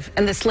aggressive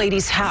in this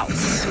lady's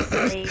house.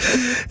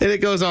 And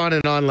it goes on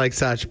and on like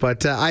such,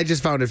 but I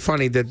just found it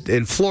funny that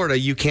in Florida,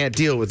 you can't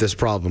deal with this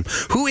problem.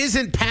 Who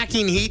isn't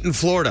packing heat in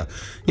Florida?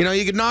 You know,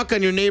 you could knock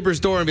on your neighbor's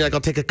door and be like, I'll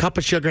take a cup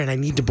of sugar and I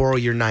need to borrow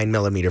your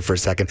 9mm for a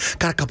second.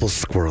 Got a couple of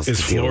squirrels Is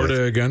to deal with.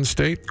 Florida a gun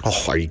state?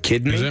 Oh, are you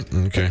kidding me? Is it?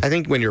 Okay. I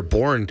think when you're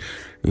born,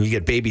 you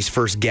get baby's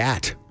first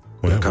gat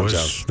when it comes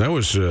out.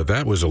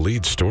 That was a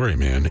lead story,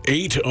 man.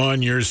 8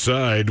 on Your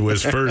Side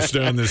was first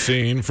on the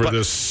scene for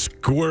the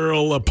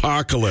squirrel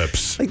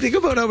apocalypse. Like, think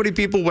about how many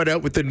people went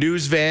out with the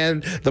news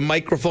van, the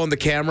microphone, the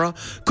camera.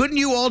 Couldn't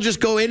you all just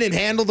go in and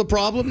handle the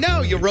problem?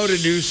 No, you wrote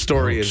a news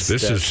story instead.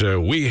 This is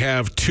we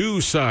have two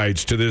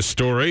sides to this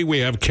story. We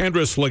have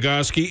Kendra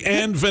Slagoski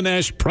and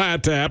Vinesh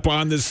Pratap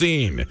on the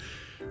scene.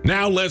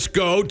 Now let's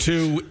go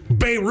to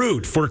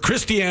Beirut for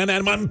Christiane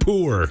and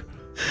Manpur.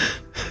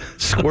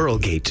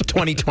 Squirrelgate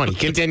 2020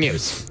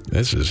 continues.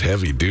 This is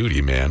heavy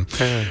duty, man.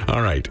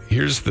 All right,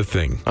 here's the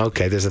thing.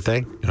 Okay, there's a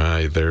thing?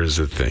 There's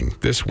a thing.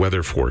 This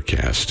weather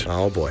forecast.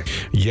 Oh, boy.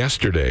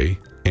 Yesterday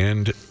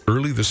and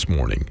early this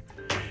morning,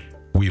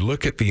 we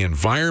look at the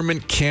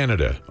Environment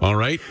Canada, all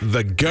right?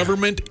 The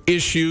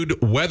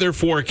government-issued weather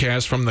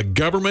forecast from the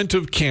Government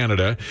of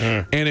Canada,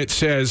 and it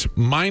says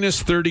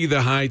minus 30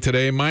 the high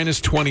today,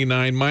 minus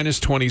 29, minus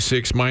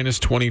 26, minus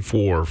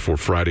 24 for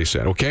Friday,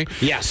 Saturday, okay?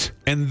 Yes.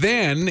 And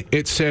then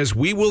it says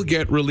we will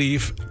get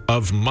relief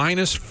of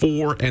minus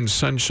 4 and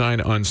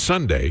sunshine on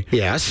Sunday.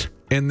 Yes.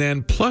 And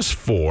then plus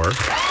 4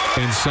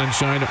 and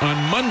sunshine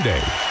on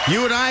Monday.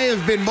 You and I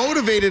have been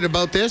motivated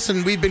about this,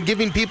 and we've been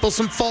giving people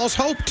some false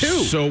hope, too.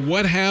 So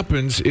what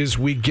happens is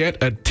we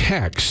get a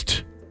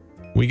text.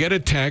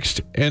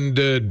 And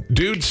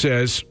dude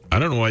says, I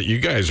don't know what you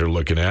guys are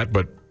looking at,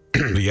 but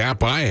the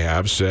app I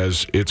have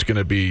says it's going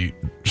to be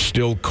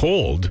still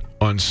cold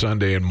on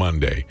Sunday and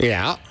Monday.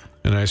 Yeah.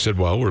 And I said,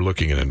 well, we're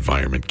looking at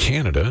Environment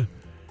Canada.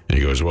 And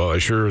he goes, well, I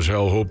sure as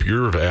hell hope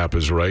your app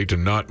is right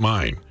and not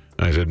mine.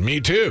 I said, me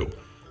too.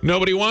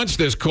 Nobody wants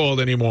this cold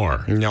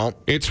anymore. No.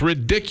 It's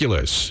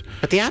ridiculous.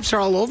 But the apps are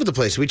all over the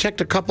place. We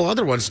checked a couple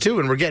other ones, too,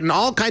 and we're getting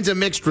all kinds of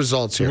mixed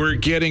results here. We're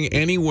getting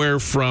anywhere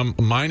from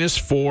minus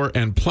 4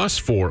 and plus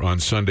 4 on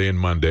Sunday and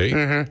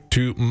Monday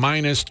to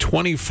minus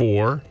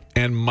 24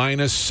 and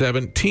minus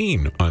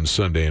 17 on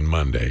Sunday and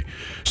Monday.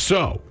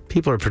 So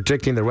people are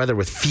predicting their weather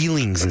with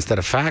feelings instead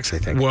of facts, I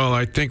think. Well,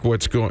 I think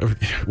what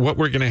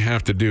we're going to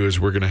have to do is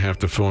we're going to have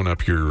to phone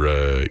up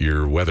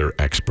your weather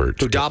expert.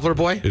 Who, Doppler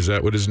Boy? Is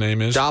that what his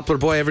name is? Doppler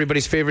Boy,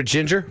 everybody's favorite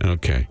ginger.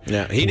 Okay.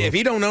 Yeah. If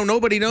you don't know,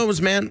 nobody knows,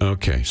 man.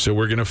 Okay. So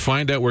we're going to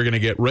find out. We're going to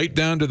get right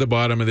down to the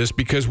bottom of this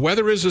because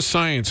weather is a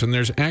science, and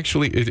there's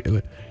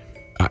actually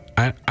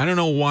I don't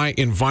know why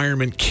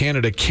Environment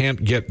Canada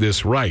can't get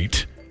this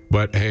right.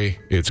 But, hey,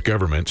 it's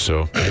government,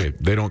 so hey,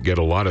 they don't get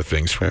a lot of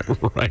things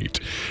right.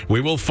 We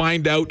will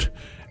find out.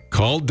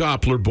 Call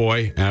Doppler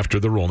Boy after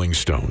the Rolling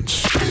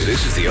Stones.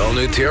 This is the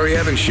all-new Terry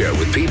Evans Show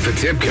with Pete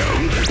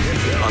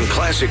Potipcoe on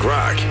Classic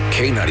Rock,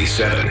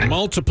 K97.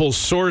 Multiple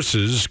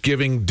sources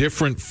giving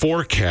different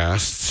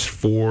forecasts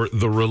for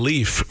the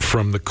relief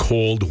from the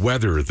cold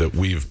weather that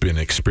we've been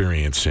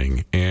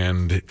experiencing.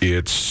 And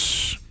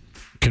it's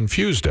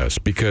confused us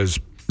because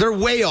they're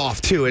way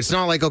off, too. It's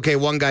not like, okay,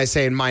 one guy's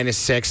saying minus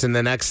 6 and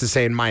the next is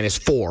saying minus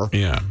 4.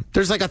 Yeah.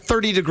 There's like a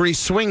 30-degree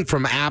swing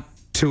from app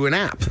to an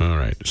app. All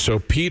right. So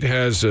Pete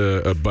has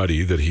a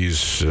buddy that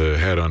he's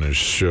had on his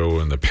show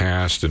in the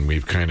past, and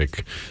we've kind of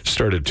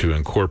started to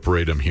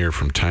incorporate him here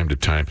from time to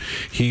time.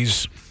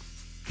 He's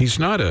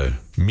not a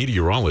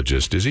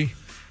meteorologist, is he?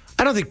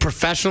 I don't think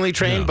professionally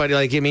trained, but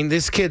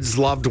this kid's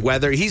loved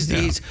weather. He's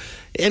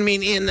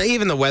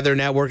even the Weather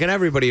Network, and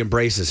everybody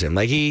embraces him.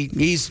 Like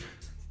he's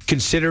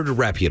considered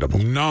reputable,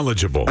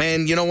 knowledgeable,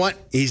 and you know what?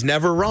 He's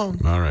never wrong.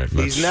 All right,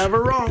 he's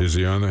never wrong. Is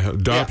he on the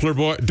Doppler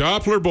Boy?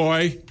 Doppler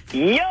Boy.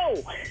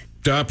 Yo.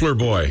 Doppler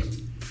Boy.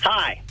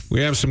 Hi.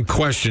 We have some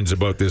questions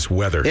about this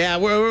weather. Yeah,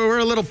 we're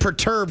a little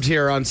perturbed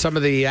here on some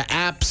of the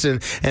apps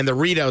and the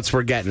readouts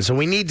we're getting, so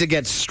we need to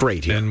get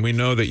straight here. And we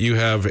know that you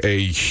have a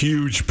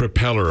huge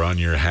propeller on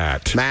your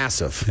hat.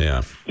 Massive.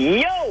 Yeah.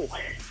 Yo.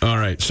 All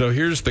right, so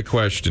here's the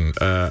question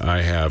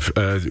I have.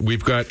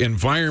 We've got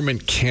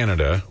Environment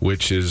Canada,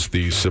 which is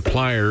the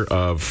supplier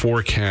of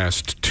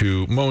forecast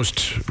to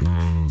most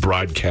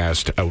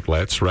broadcast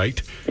outlets,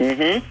 right?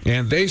 Mm-hmm.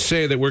 And they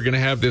say that we're going to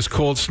have this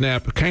cold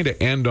snap kind of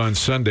end on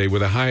Sunday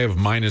with a high of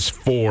minus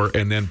 4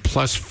 and then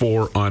plus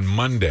 4 on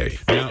Monday.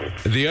 Now,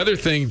 the other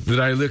thing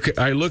that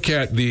I look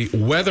at the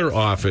Weather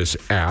Office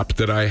app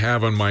that I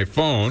have on my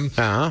phone,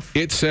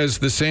 it says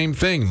the same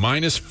thing,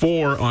 minus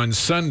 4 on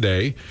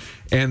Sunday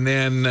and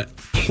then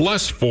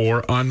plus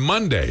 4 on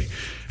Monday.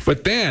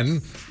 But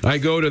then I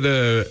go to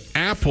the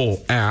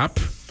Apple app,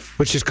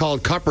 Which is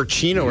called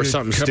cappuccino or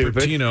something stupid.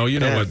 Cappuccino,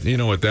 you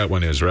know what that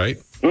one is, right?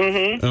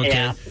 Mm-hmm. Okay.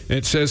 Yeah.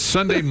 It says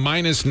Sunday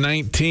minus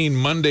 19,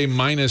 Monday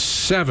minus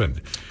 7.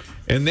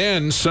 And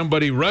then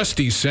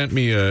Rusty sent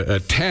me a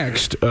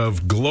text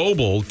of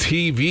Global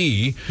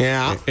TV.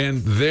 Yeah. And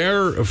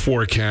their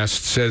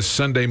forecast says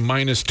Sunday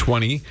minus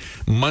 20,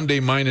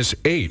 Monday minus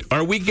 8.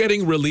 Are we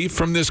getting relief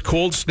from this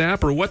cold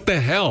snap or what the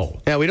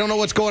hell? Yeah, we don't know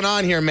what's going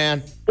on here,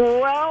 man.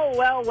 Well.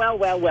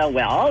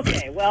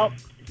 Okay, well,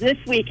 this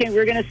weekend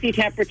we're going to see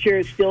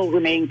temperatures still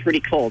remain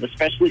pretty cold,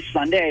 especially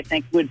Sunday. I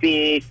think would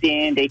be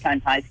seeing daytime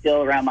highs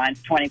still around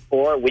minus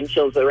 24, wind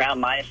chills around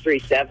minus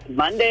 37.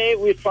 Monday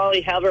we'd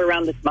probably hover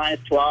around this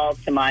minus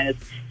 12 to minus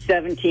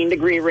 17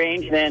 degree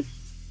range. And then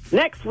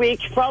next week,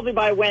 probably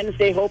by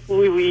Wednesday,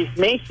 hopefully we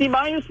may see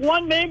minus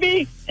 1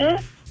 maybe.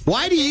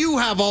 Why do you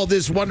have all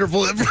this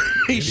wonderful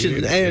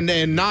information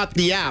and not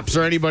the apps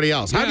or anybody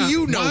else? How do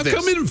you know this? How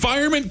come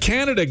Environment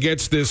Canada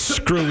gets this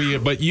screwy,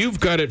 but you've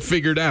got it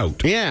figured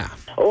out? Yeah.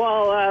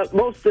 Well,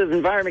 most of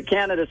Environment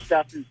Canada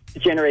stuff is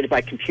generated by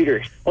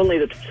computers. Only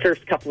the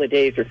first couple of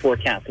days are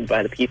forecasted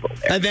by the people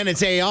there. And then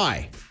it's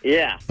AI.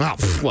 Yeah. Oh,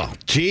 well,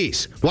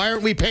 geez. Why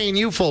aren't we paying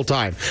you full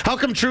time? How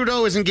come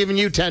Trudeau isn't giving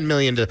you $10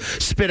 million to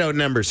spit out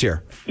numbers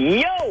here?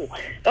 Yo!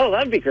 Oh,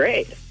 that'd be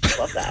great.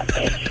 Love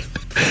that.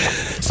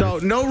 So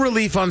no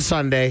relief on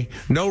Sunday,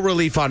 no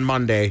relief on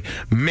Monday,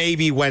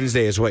 maybe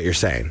Wednesday is what you're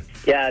saying.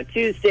 Yeah,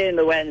 Tuesday and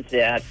the Wednesday,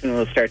 that's when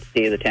we'll start to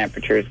see the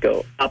temperatures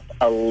go up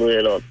a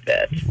little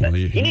bit. But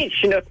you need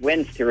Chinook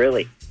winds to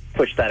really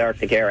push that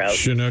Arctic air out.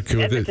 Chinook.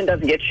 Edmonton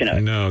doesn't get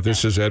Chinook. No,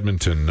 this is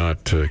Edmonton,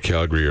 not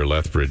Calgary or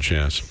Lethbridge,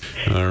 yes.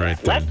 All right.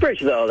 Then. Lethbridge,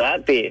 though,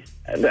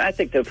 I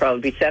think there'll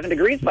probably be 7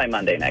 degrees by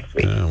Monday next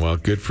week. Well,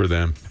 good for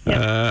them.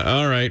 Yeah.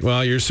 All right,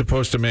 well, you're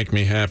supposed to make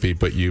me happy,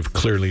 but you've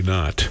clearly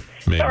not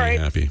made me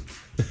happy.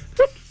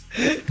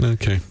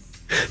 Okay.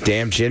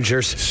 Damn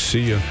gingers.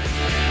 See ya.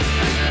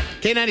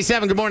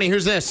 K97, good morning.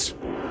 Who's this?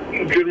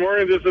 Good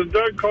morning. This is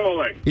Doug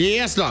calling.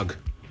 Yes, Doug.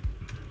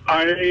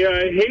 I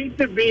hate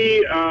to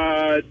be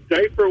a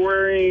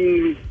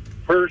diaper-wearing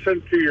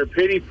person to your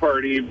pity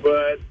party,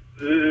 but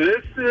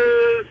this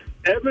is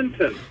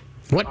Edmonton.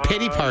 What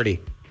pity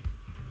party?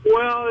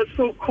 Well, it's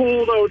so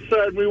cold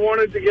outside. We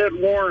wanted to get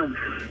warm.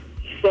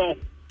 So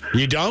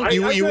you don't?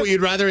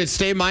 You'd rather it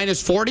stay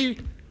minus 40?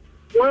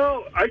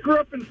 Well, I grew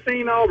up in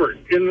St. Albert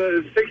in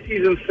the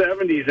 60s and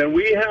 70s, and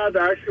we had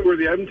actually, where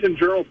the Edmonton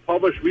Journal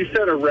published, we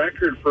set a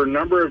record for a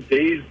number of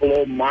days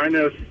below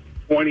minus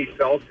 20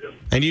 Celsius.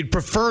 And you'd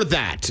prefer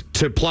that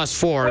to plus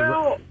 4?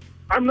 Well,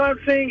 I'm not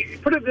saying,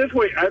 put it this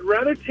way, I'd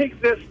rather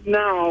take this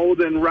now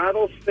than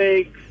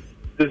rattlesnakes,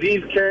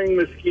 disease-carrying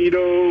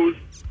mosquitoes,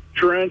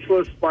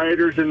 tarantula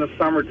spiders in the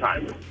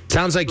summertime.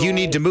 Sounds like you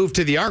need to move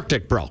to the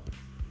Arctic, bro.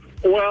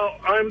 Well,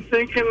 I'm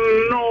thinking,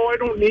 no, I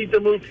don't need to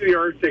move to the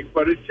Arctic,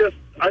 but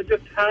I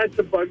just had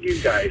to bug you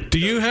guys. Do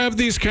you have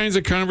these kinds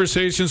of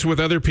conversations with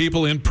other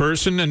people in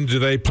person, and do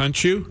they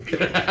punch you?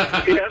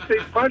 Yes, they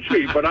punch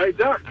me, but I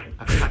duck.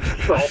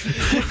 So.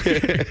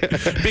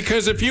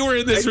 Because if you were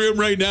in this room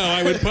right now,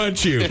 I would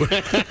punch you.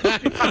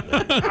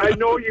 I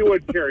know you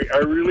would, Terry. I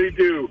really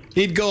do.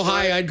 He'd go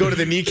high, I'd go to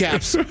the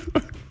kneecaps.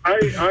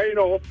 I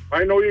know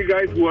you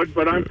guys would,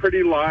 but I'm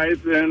pretty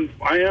lithe, and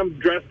I am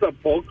dressed up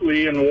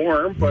bulkily and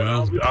warm, but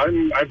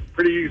I'm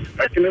pretty,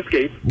 I can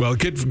escape. Well,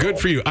 good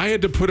for you. I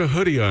had to put a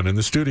hoodie on in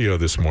the studio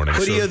this morning.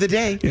 Hoodie of the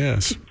day?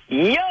 Yes.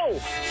 Yo!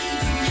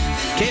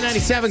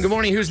 K97, good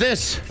morning. Who's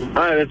this?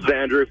 Hi, this is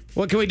Andrew.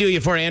 What can we do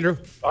you for, Andrew?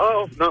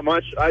 Oh, not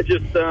much. I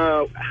just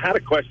had a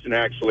question,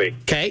 actually.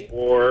 Okay.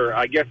 Or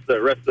I guess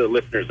the rest of the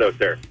listeners out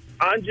there.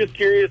 I'm just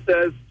curious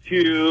as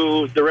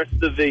to the rest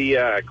of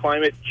the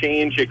climate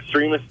change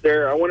extremists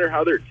there. I wonder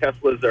how their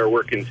Teslas are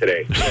working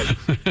today.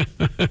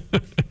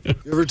 You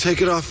ever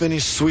taken off any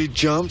sweet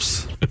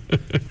jumps?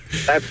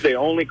 That's the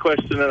only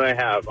question that I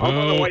have. I'm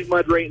on the white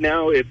mud right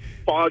now. It's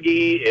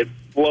foggy, it's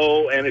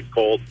slow, and it's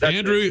cold. That's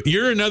Andrew,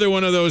 you're another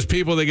one of those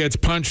people that gets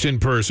punched in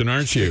person,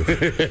 aren't you? From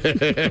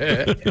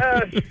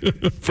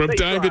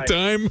time to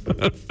time.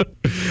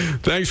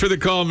 Thanks for the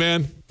call,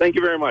 man. Thank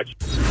you very much.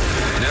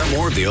 Now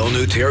more of the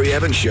all-new Terry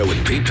Evans Show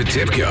with Pete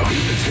Potipcoe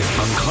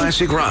on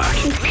Classic Rock,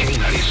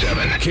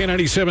 K97.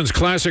 K97's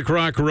Classic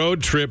Rock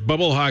Road Trip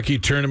Bubble Hockey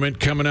Tournament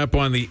coming up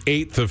on the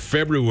 8th of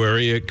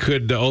February. It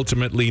could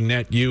ultimately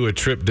net you a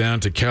trip down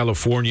to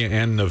California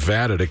and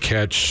Nevada to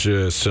catch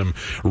some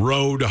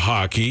road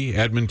hockey.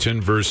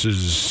 Edmonton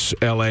versus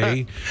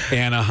L.A.,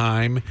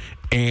 Anaheim,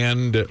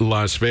 and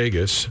Las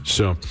Vegas.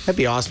 So that'd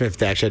be awesome if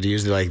they actually had to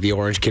use the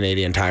orange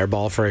Canadian Tire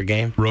ball for a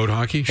game. Road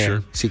hockey,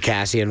 sure. See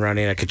Cassian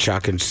running a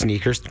Kachuk and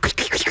sneakers.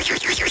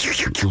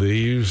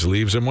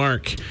 Leaves a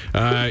mark.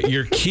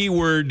 Your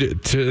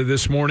keyword to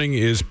this morning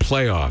is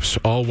playoffs.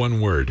 All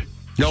one word.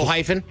 No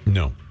hyphen?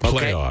 No.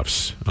 Okay.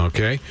 Playoffs.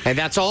 Okay. And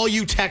that's all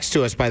you text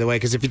to us, by the way,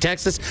 because if you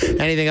text us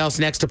anything else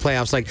next to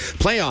playoffs, like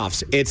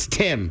playoffs, it's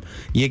Tim.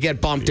 You get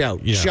bumped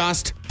out. Yeah.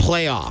 Just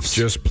playoffs.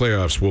 Just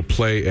playoffs. We'll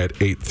play at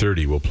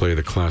 8:30. We'll play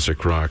the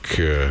Classic Rock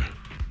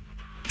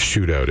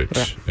shootout at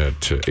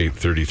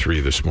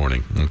 8:33 this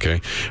morning.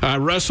 Okay.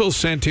 Russell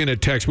sent in a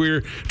text. We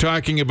were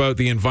talking about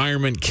the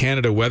Environment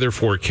Canada weather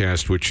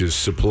forecast, which is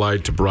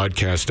supplied to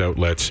broadcast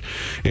outlets,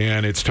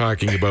 and it's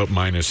talking about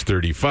minus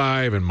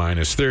 35 and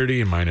minus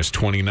 30 and minus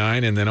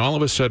 29, and then all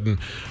of a sudden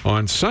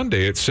on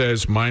Sunday it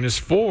says minus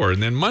 4,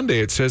 and then Monday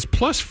it says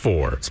plus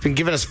 4. It's been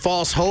giving us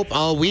false hope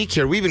all week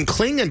here. We've been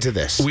clinging to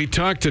this. We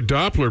talked to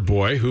Doppler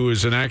Boy, who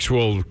is an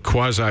actual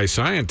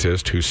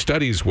quasi-scientist who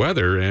studies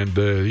weather, and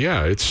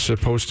it's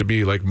supposed to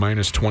be like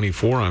minus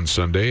 24 on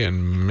Sunday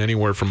and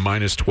anywhere from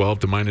minus 12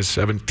 to minus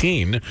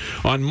 17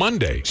 on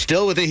Monday.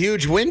 Still with a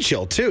huge wind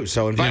chill, too,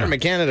 so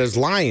Environment Canada is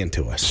lying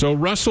to us. So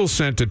Russell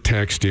sent a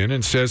text in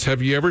and says,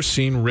 have you ever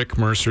seen Rick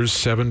Mercer's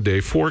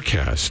 7-day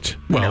forecast?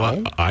 Well,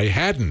 No. I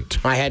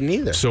hadn't. I hadn't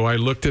either. So I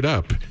looked it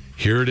up.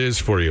 Here it is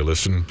for you.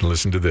 Listen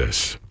to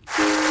this.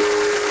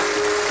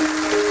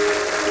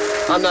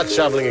 I'm not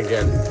shoveling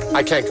again.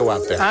 I can't go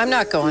out there. I'm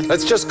not going.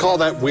 Let's just call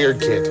that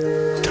weird kid.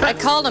 I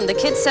called him. The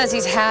kid says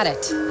he's had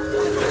it.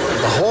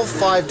 The whole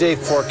 5-day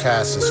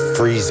forecast is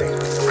freezing.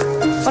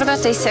 What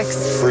about day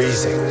 6?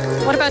 Freezing.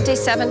 What about day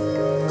 7?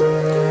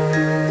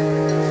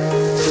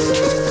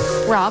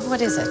 Rob,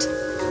 what is it?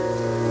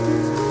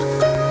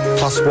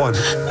 +1.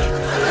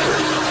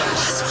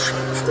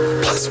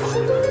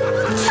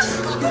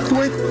 +1.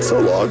 Wait so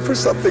long for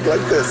something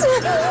like this.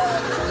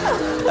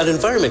 At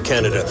Environment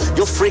Canada,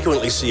 you'll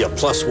frequently see a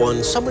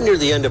 +1 somewhere near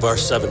the end of our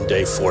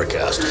 7-day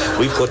forecast.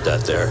 We put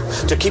that there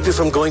to keep you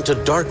from going to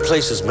dark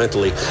places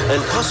mentally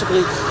and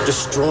possibly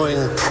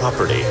destroying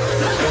property.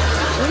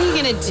 What are you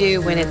going to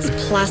do when it's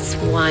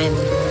 +1?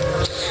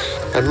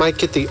 I might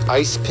get the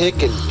ice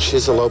pick and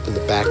chisel open the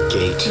back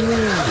gate. You?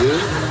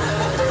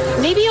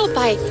 Maybe I'll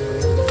buy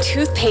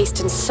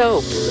toothpaste and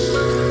soap.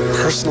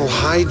 Personal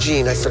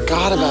hygiene. I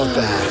forgot about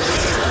that.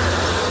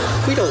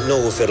 We don't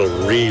know if it'll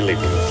really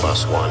be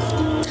 +1.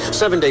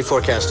 7-day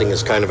forecasting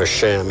is kind of a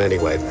sham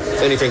anyway.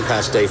 Anything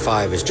past day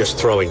 5 is just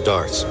throwing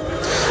darts.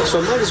 So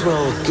I might as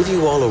well give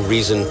you all a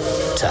reason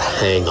to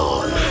hang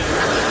on.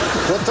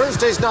 Well,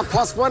 Thursday's not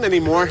 +1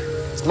 anymore.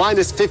 It's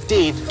minus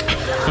 15.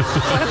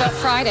 What about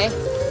Friday?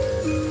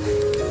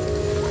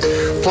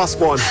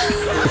 +1.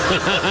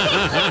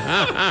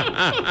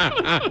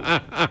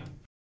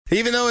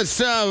 Even though it's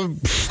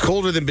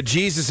colder than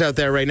bejesus out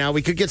there right now,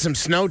 we could get some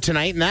snow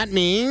tonight, and that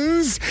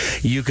means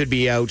you could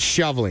be out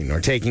shoveling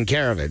or taking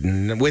care of it.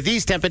 And with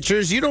these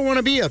temperatures, you don't want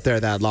to be out there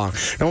that long.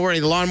 Don't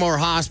worry, the Lawnmower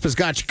Hospice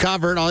got you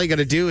covered. All you got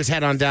to do is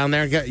head on down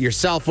there and get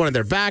yourself one of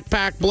their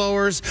backpack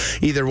blowers,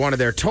 either one of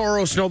their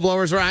Toro snow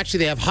blowers, or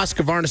actually they have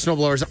Husqvarna snow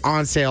blowers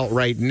on sale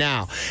right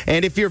now.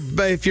 And if your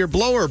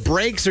blower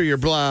breaks or your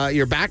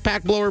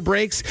backpack blower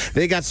breaks,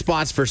 they got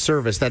spots for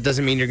service. That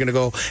doesn't mean you're going to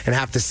go and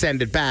have to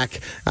send it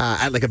back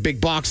at like a big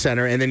box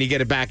center, and then you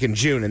get it back in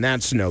June, and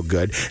that's no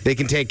good. They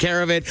can take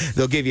care of it.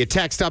 They'll give you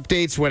text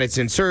updates when it's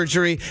in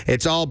surgery.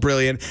 It's all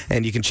brilliant,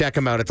 and you can check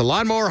them out at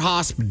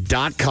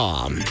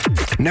thelawnmowerhosp.com.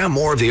 Now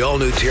more of the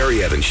all-new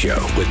Terry Evans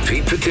Show with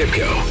Pete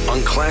Potipcoe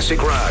on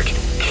Classic Rock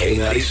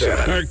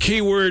K97. Our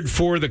keyword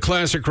for the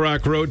Classic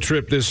Rock road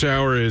trip this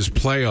hour is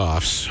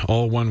playoffs.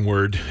 All one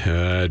word.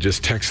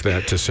 Just text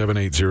that to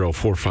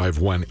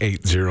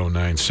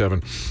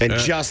 780-451-8097. And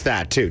just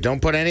that, too.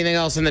 Don't put anything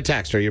else in the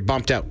text or you're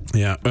bumped out.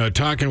 Yeah.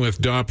 Talking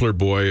with Doppler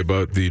Boy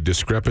about the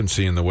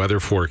discrepancy in the weather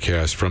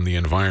forecast from the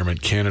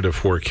Environment Canada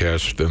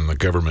forecast and the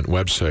government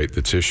website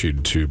that's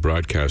issued to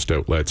broadcast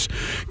outlets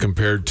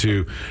compared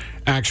to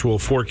actual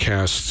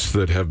forecasts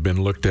that have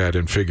been looked at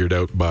and figured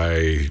out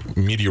by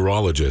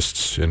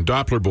meteorologists. And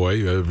Doppler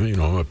Boy,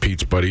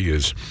 Pete's buddy,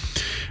 is...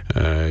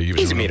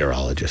 he's a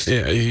meteorologist.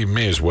 Yeah, he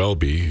may as well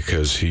be,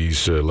 because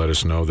he's let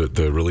us know that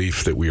the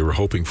relief that we were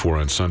hoping for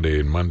on Sunday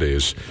and Monday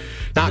is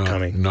not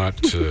coming. Not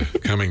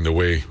coming the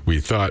way we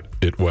thought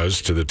it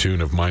was, to the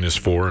tune of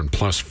 -4 and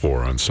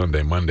 +4 on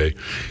Sunday, Monday.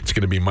 It's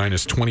going to be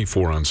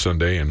 -24 on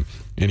Sunday and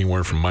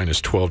anywhere from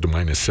 -12 to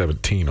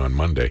 -17 on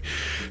Monday.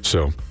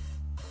 So...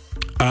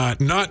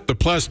 not the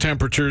plus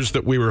temperatures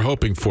that we were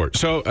hoping for.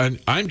 So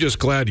I'm just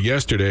glad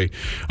yesterday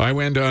I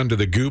went on to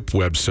the Goop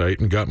website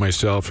and got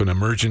myself an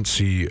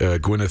emergency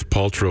Gwyneth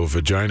Paltrow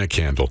vagina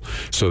candle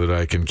so that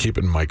I can keep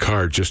it in my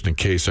car just in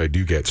case I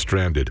do get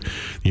stranded.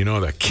 You know,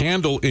 the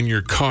candle in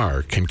your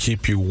car can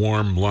keep you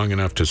warm long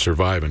enough to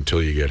survive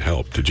until you get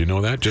help. Did you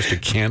know that? Just a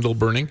candle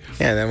burning?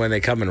 Yeah, and then when they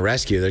come and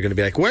rescue, they're going to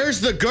be like, "Where's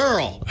the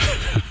girl?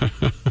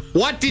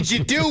 What did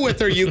you do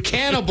with her, you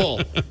cannibal?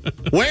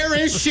 Where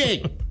is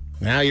she?"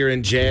 Now you're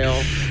in jail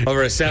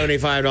over a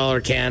 $75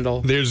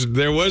 candle.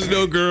 There was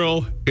no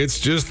girl. It's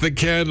just the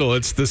candle.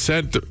 It's the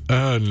scent.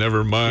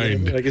 Never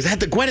mind. Like, is that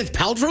the Gwyneth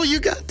Paltrow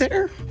you got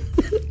there?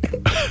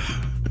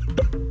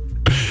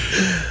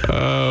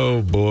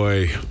 Oh,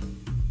 boy.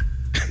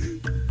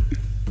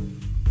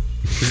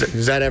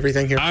 Is that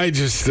everything here? I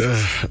just,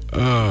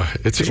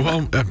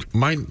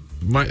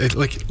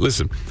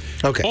 listen.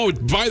 Okay. Oh,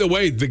 by the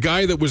way, the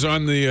guy that was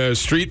on the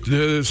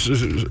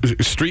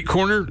street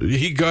corner,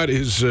 he got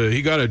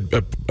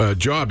a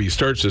job. He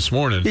starts this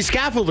morning. He's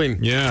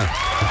scaffolding. Yeah.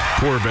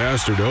 Poor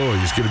bastard. Oh,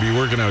 he's going to be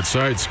working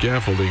outside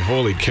scaffolding.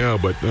 Holy cow.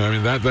 But, I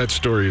mean, that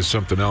story is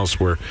something else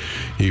where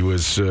he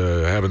was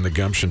having the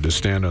gumption to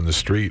stand on the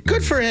street.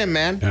 Good for him,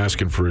 man.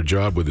 Asking for a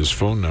job with his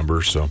phone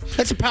number. So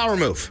that's a power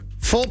move.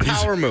 Full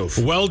power move.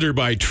 Welder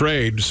by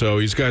trade, so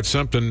he's got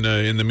something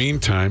in the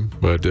meantime,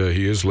 but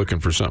he is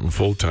looking for something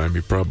full-time.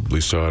 You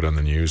probably saw it on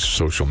the news,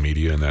 social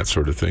media, and that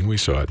sort of thing. We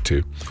saw it,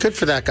 too. Good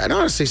for that guy. No,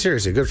 honestly,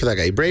 seriously, good for that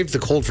guy. He braved the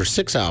cold for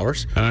 6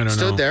 hours. I don't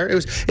Stood know. there.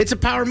 It's a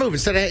power move.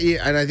 Instead of,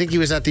 and I think he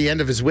was at the end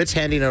of his wits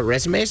handing out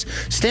resumes.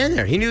 Stand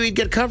there. He knew he'd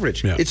get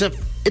coverage. Yeah.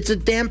 It's a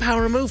damn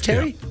power move,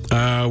 Terry.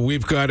 Yeah.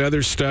 We've got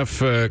other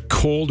stuff,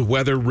 cold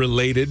weather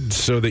related,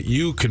 so that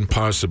you can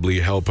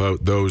possibly help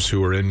out those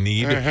who are in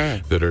need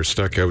that are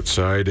stuck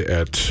outside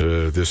at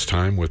this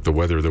time with the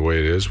weather the way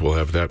it is. We'll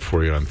have that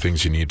for you on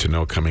Things You Need to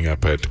Know coming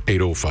up at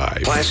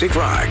 8:05. Classic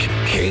Rock,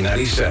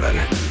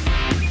 K97.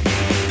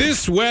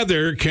 This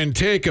weather can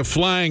take a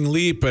flying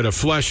leap at a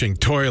flushing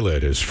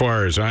toilet, as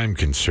far as I'm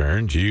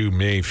concerned. You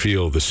may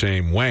feel the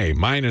same way.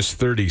 Minus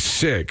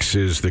 36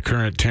 is the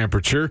current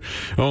temperature,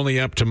 only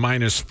up to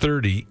minus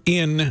 30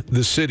 in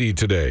the city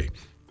today.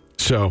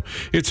 So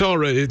it's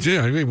already,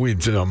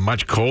 it's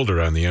much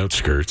colder on the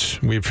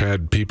outskirts. We've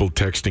had people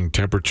texting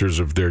temperatures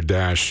of their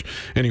dash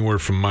anywhere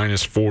from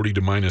minus 40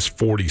 to minus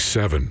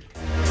 47.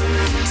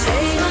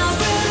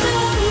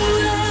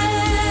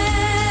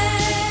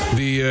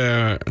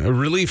 The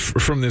relief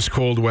from this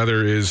cold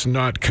weather is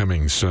not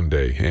coming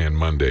Sunday and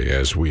Monday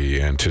as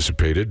we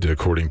anticipated,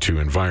 according to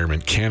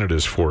Environment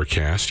Canada's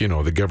forecast. You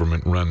know, the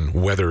government-run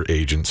weather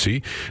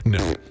agency.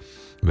 No.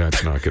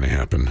 That's not going to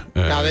happen.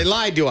 Now, they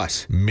lied to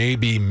us.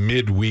 Maybe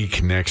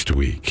midweek next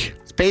week.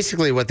 It's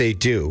basically what they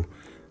do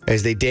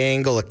is they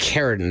dangle a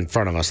carrot in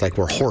front of us like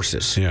we're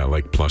horses. Yeah,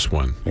 like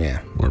 +1.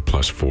 Yeah. Or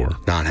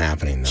 +4. Not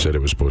happening, though. Said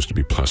it was supposed to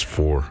be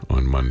 +4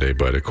 on Monday,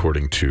 but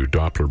according to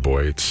Doppler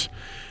Boy, it's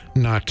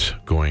not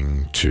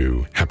going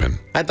to happen.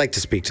 I'd like to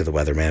speak to the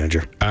weather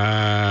manager.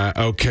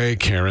 Okay,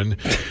 Karen.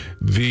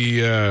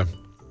 The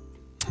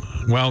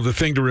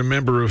thing to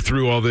remember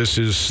through all this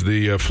is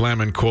the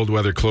Flamin Cold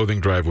Weather Clothing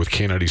Drive with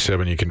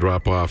K97. You can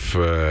drop off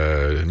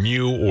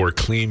new or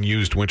clean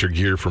used winter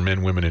gear for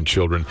men, women, and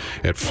children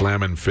at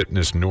Flamin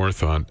Fitness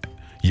North on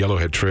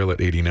Yellowhead Trail at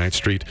 89th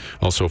Street.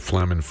 Also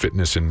Flamin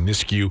Fitness in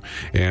Nisku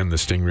and the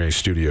Stingray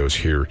Studios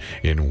here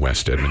in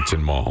West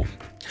Edmonton Mall.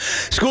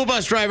 School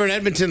bus driver in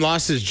Edmonton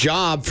lost his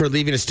job for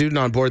leaving a student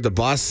on board the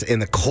bus in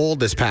the cold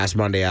this past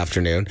Monday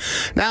afternoon.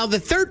 Now, the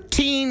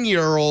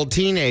 13-year-old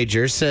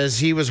teenager says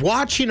he was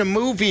watching a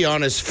movie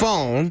on his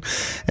phone,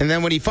 and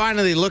then when he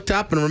finally looked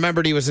up and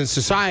remembered he was in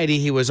society,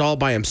 he was all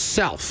by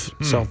himself.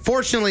 So,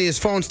 fortunately, his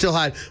phone still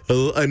had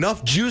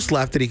enough juice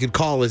left that he could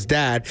call his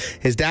dad.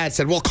 His dad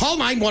said, well, call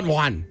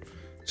 911.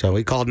 So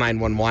he called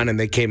 911, and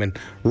they came and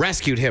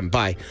rescued him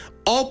by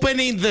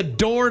opening the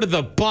door to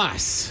the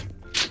bus.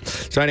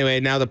 So anyway,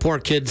 now the poor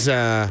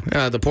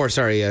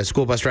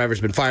school bus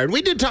driver's been fired.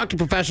 We did talk to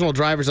professional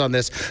drivers on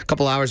this a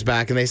couple hours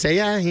back, and they say,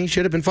 yeah, he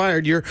should have been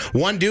fired. Your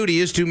one duty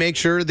is to make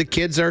sure the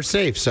kids are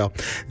safe. So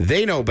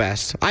they know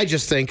best. I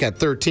just think at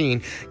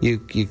 13,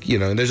 you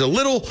know, there's a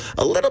little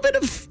bit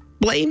of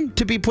blame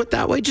to be put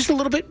that way, just a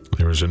little bit.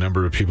 There was a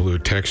number of people who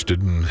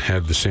texted and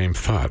had the same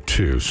thought,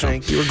 too. So.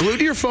 Thank you. You were glued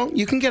to your phone.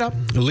 You can get up.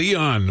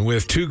 Leon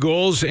with 2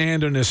 goals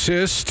and an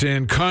assist,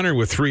 and Connor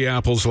with 3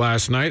 apples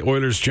last night.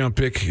 Oilers jump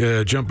back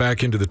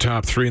into the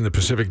top 3 in the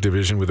Pacific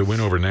Division with a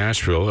win over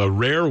Nashville, a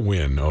rare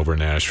win over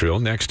Nashville.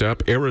 Next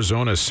up,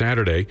 Arizona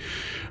Saturday,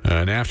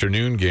 an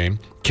afternoon game.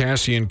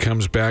 Cassian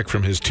comes back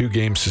from his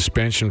 2-game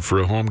suspension for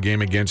a home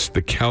game against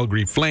the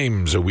Calgary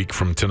Flames a week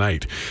from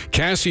tonight.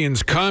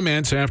 Cassian's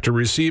comments after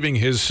receiving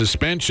his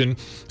suspension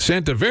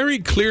sent a very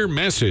clear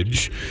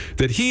message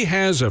that he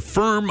has a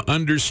firm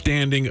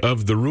understanding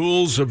of the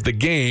rules of the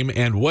game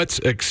and what's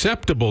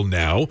acceptable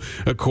now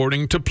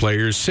according to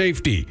players'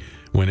 safety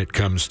when it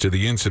comes to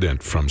the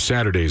incident from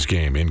Saturday's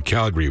game in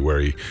Calgary where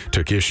he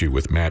took issue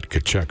with Matt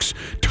Tkachuk's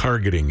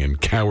targeting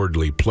and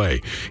cowardly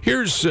play.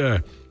 Here's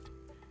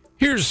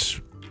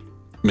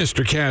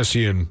Mr.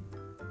 Cassian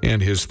and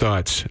his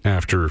thoughts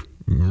after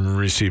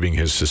receiving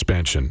his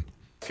suspension.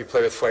 If you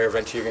play with fire,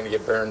 eventually you're going to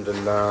get burned, and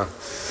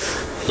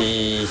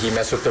he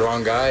messed with the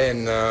wrong guy,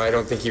 and I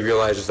don't think he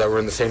realizes that we're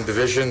in the same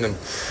division and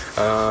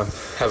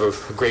have a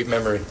great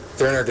memory.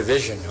 They're in our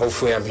division.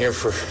 Hopefully I'm here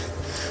for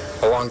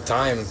a long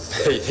time.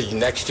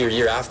 Next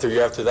year after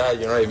that,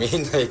 you know what I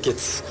mean? Like,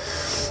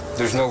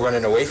 there's no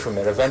running away from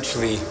it.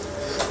 Eventually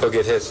he'll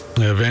get his.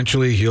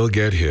 Eventually he'll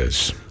get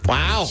his.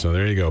 Wow. So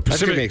there you go.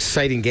 That's going to be an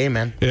exciting game,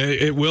 man.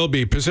 It will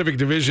be. Pacific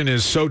Division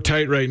is so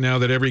tight right now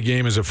that every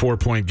game is a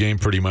 4-point game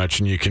pretty much,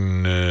 and you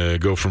can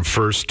go from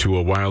first to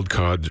a wild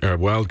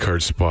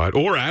card spot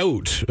or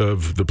out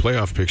of the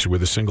playoff picture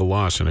with a single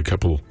loss and a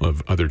couple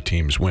of other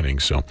teams winning.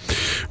 So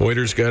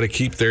Oilers got to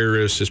keep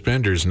their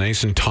suspenders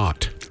nice and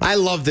taut. I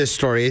love this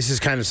story. This is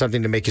kind of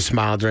something to make you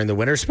smile during the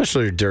winter,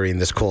 especially during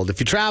this cold. If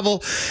you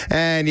travel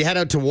and you head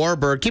out to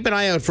Warburg, keep an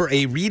eye out for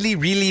a really,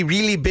 really,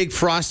 really big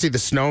Frosty the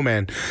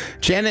Snowman.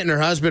 Janet and her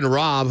husband,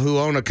 Rob, who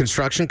own a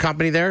construction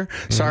company there,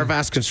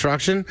 Sarvas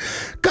Construction,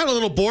 got a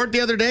little bored the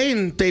other day,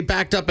 and they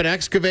backed up an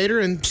excavator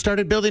and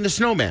started building a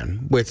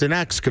snowman with an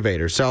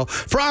excavator. So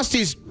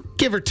Frosty's,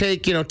 give or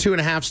take,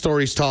 2.5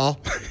 stories tall.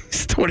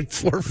 He's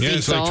 24 feet tall. Yeah,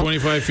 it's like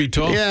 25 feet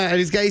tall. Yeah, and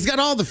he's got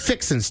all the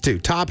fixings too.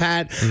 Top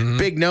hat,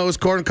 big nose,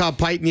 corncob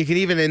pipe, and you can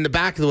even, in the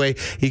back of the way,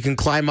 you can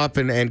climb up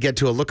and get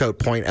to a lookout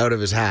point out of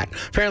his hat.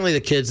 Apparently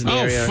the kids in the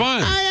area. Oh,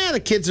 fun. Yeah, the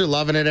kids are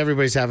loving it.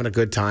 Everybody's having a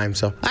good time.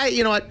 So,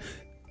 you know what?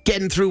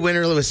 Getting through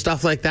winter with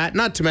stuff like that,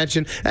 not to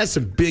mention, that's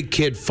some big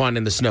kid fun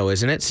in the snow,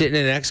 isn't it? Sitting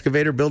in an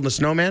excavator building a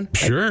snowman?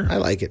 Sure. I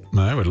like it.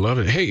 I would love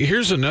it. Hey,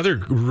 here's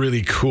another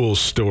really cool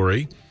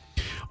story.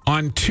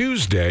 On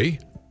Tuesday,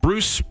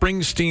 Bruce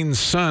Springsteen's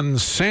son,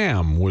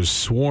 Sam, was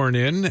sworn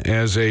in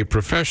as a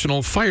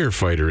professional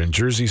firefighter in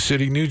Jersey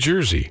City, New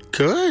Jersey.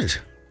 Good.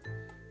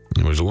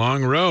 It was a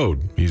long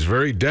road. He's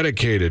very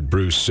dedicated,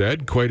 Bruce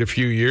said. Quite a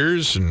few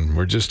years, and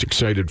we're just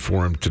excited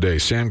for him today.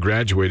 Sam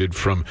graduated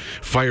from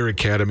Fire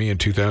Academy in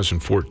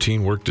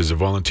 2014, worked as a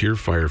volunteer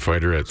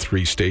firefighter at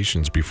 3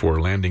 stations before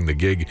landing the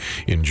gig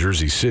in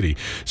Jersey City.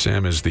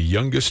 Sam is the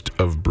youngest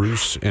of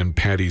Bruce and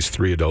Patty's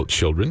 3 adult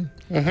children,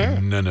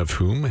 none of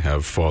whom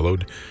have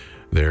followed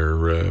their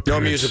parents. No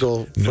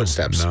musical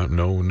footsteps.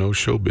 No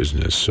show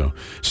business. So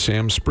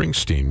Sam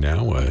Springsteen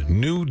now a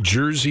New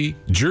Jersey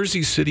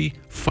City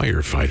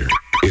firefighter.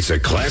 It's a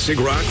classic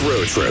rock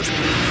road trip.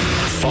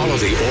 Follow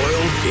the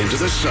oil into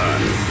the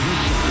sun.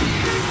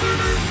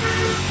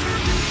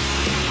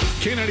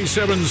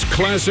 K97's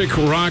classic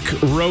rock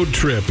road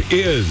trip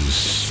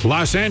is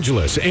Los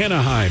Angeles,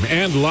 Anaheim,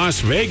 and Las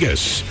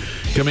Vegas.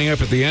 Coming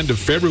up at the end of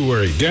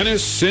February.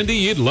 Dennis, Cindy,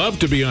 you'd love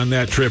to be on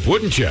that trip,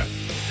 wouldn't you?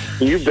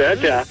 You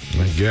betcha.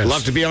 I guess.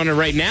 Love to be on it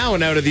right now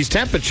and out of these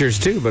temperatures,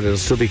 too, but it'll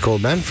still be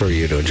cold then for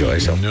you to enjoy.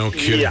 So. No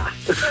kidding. Yeah.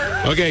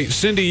 Okay,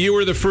 Cindy, you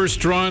were the first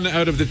drawn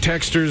out of the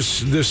texters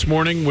this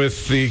morning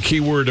with the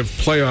keyword of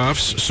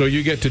playoffs, so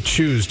you get to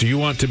choose. Do you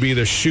want to be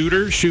the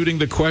shooter shooting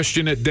the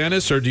question at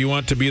Dennis, or do you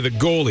want to be the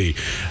goalie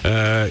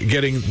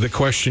getting the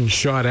question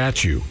shot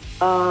at you?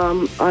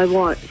 I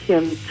want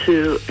him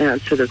to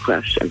answer the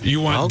question.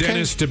 You want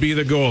Dennis to be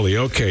the goalie.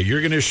 Okay,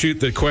 you're going to shoot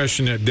the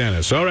question at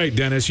Dennis. All right,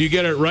 Dennis, you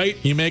get it right.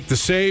 You make the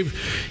save.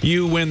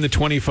 You win the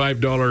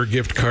 $25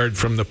 gift card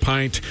from the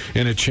Pint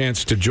and a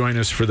chance to join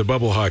us for the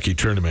bubble hockey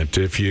tournament.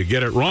 If you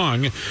get it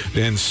wrong,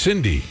 then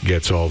Cindy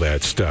gets all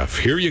that stuff.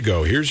 Here you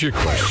go. Here's your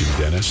question,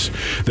 Dennis.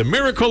 The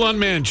Miracle on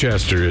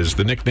Manchester is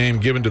the nickname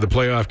given to the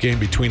playoff game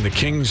between the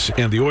Kings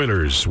and the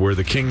Oilers, where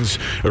the Kings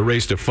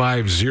erased a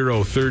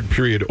 5-0 third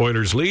period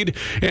Oilers lead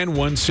and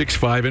won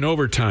 6-5 in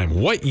overtime.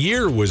 What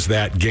year was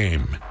that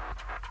game?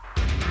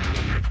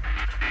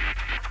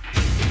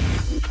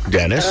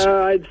 Dennis?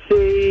 I'd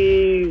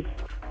say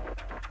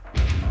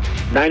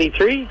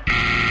 93.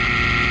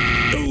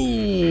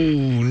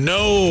 Ooh,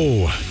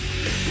 no.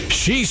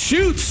 She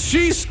shoots.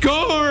 She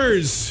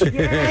scores. It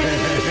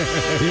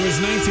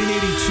was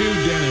 1982,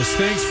 Dennis.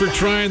 Thanks for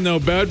trying, though,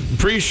 bud.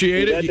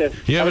 Appreciate it.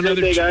 You have another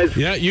day, guys.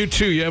 Yeah, you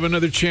too. You have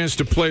another chance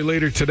to play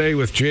later today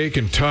with Jake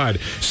and Todd.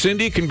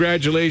 Cindy,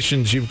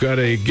 congratulations. You've got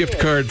a gift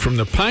card from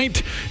the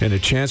Pint and a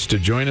chance to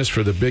join us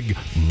for the big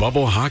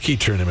bubble hockey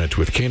tournament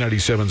with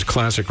K97's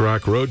Classic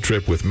Rock Road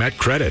Trip with Met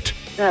Credit.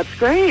 That's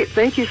great.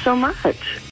 Thank you so much.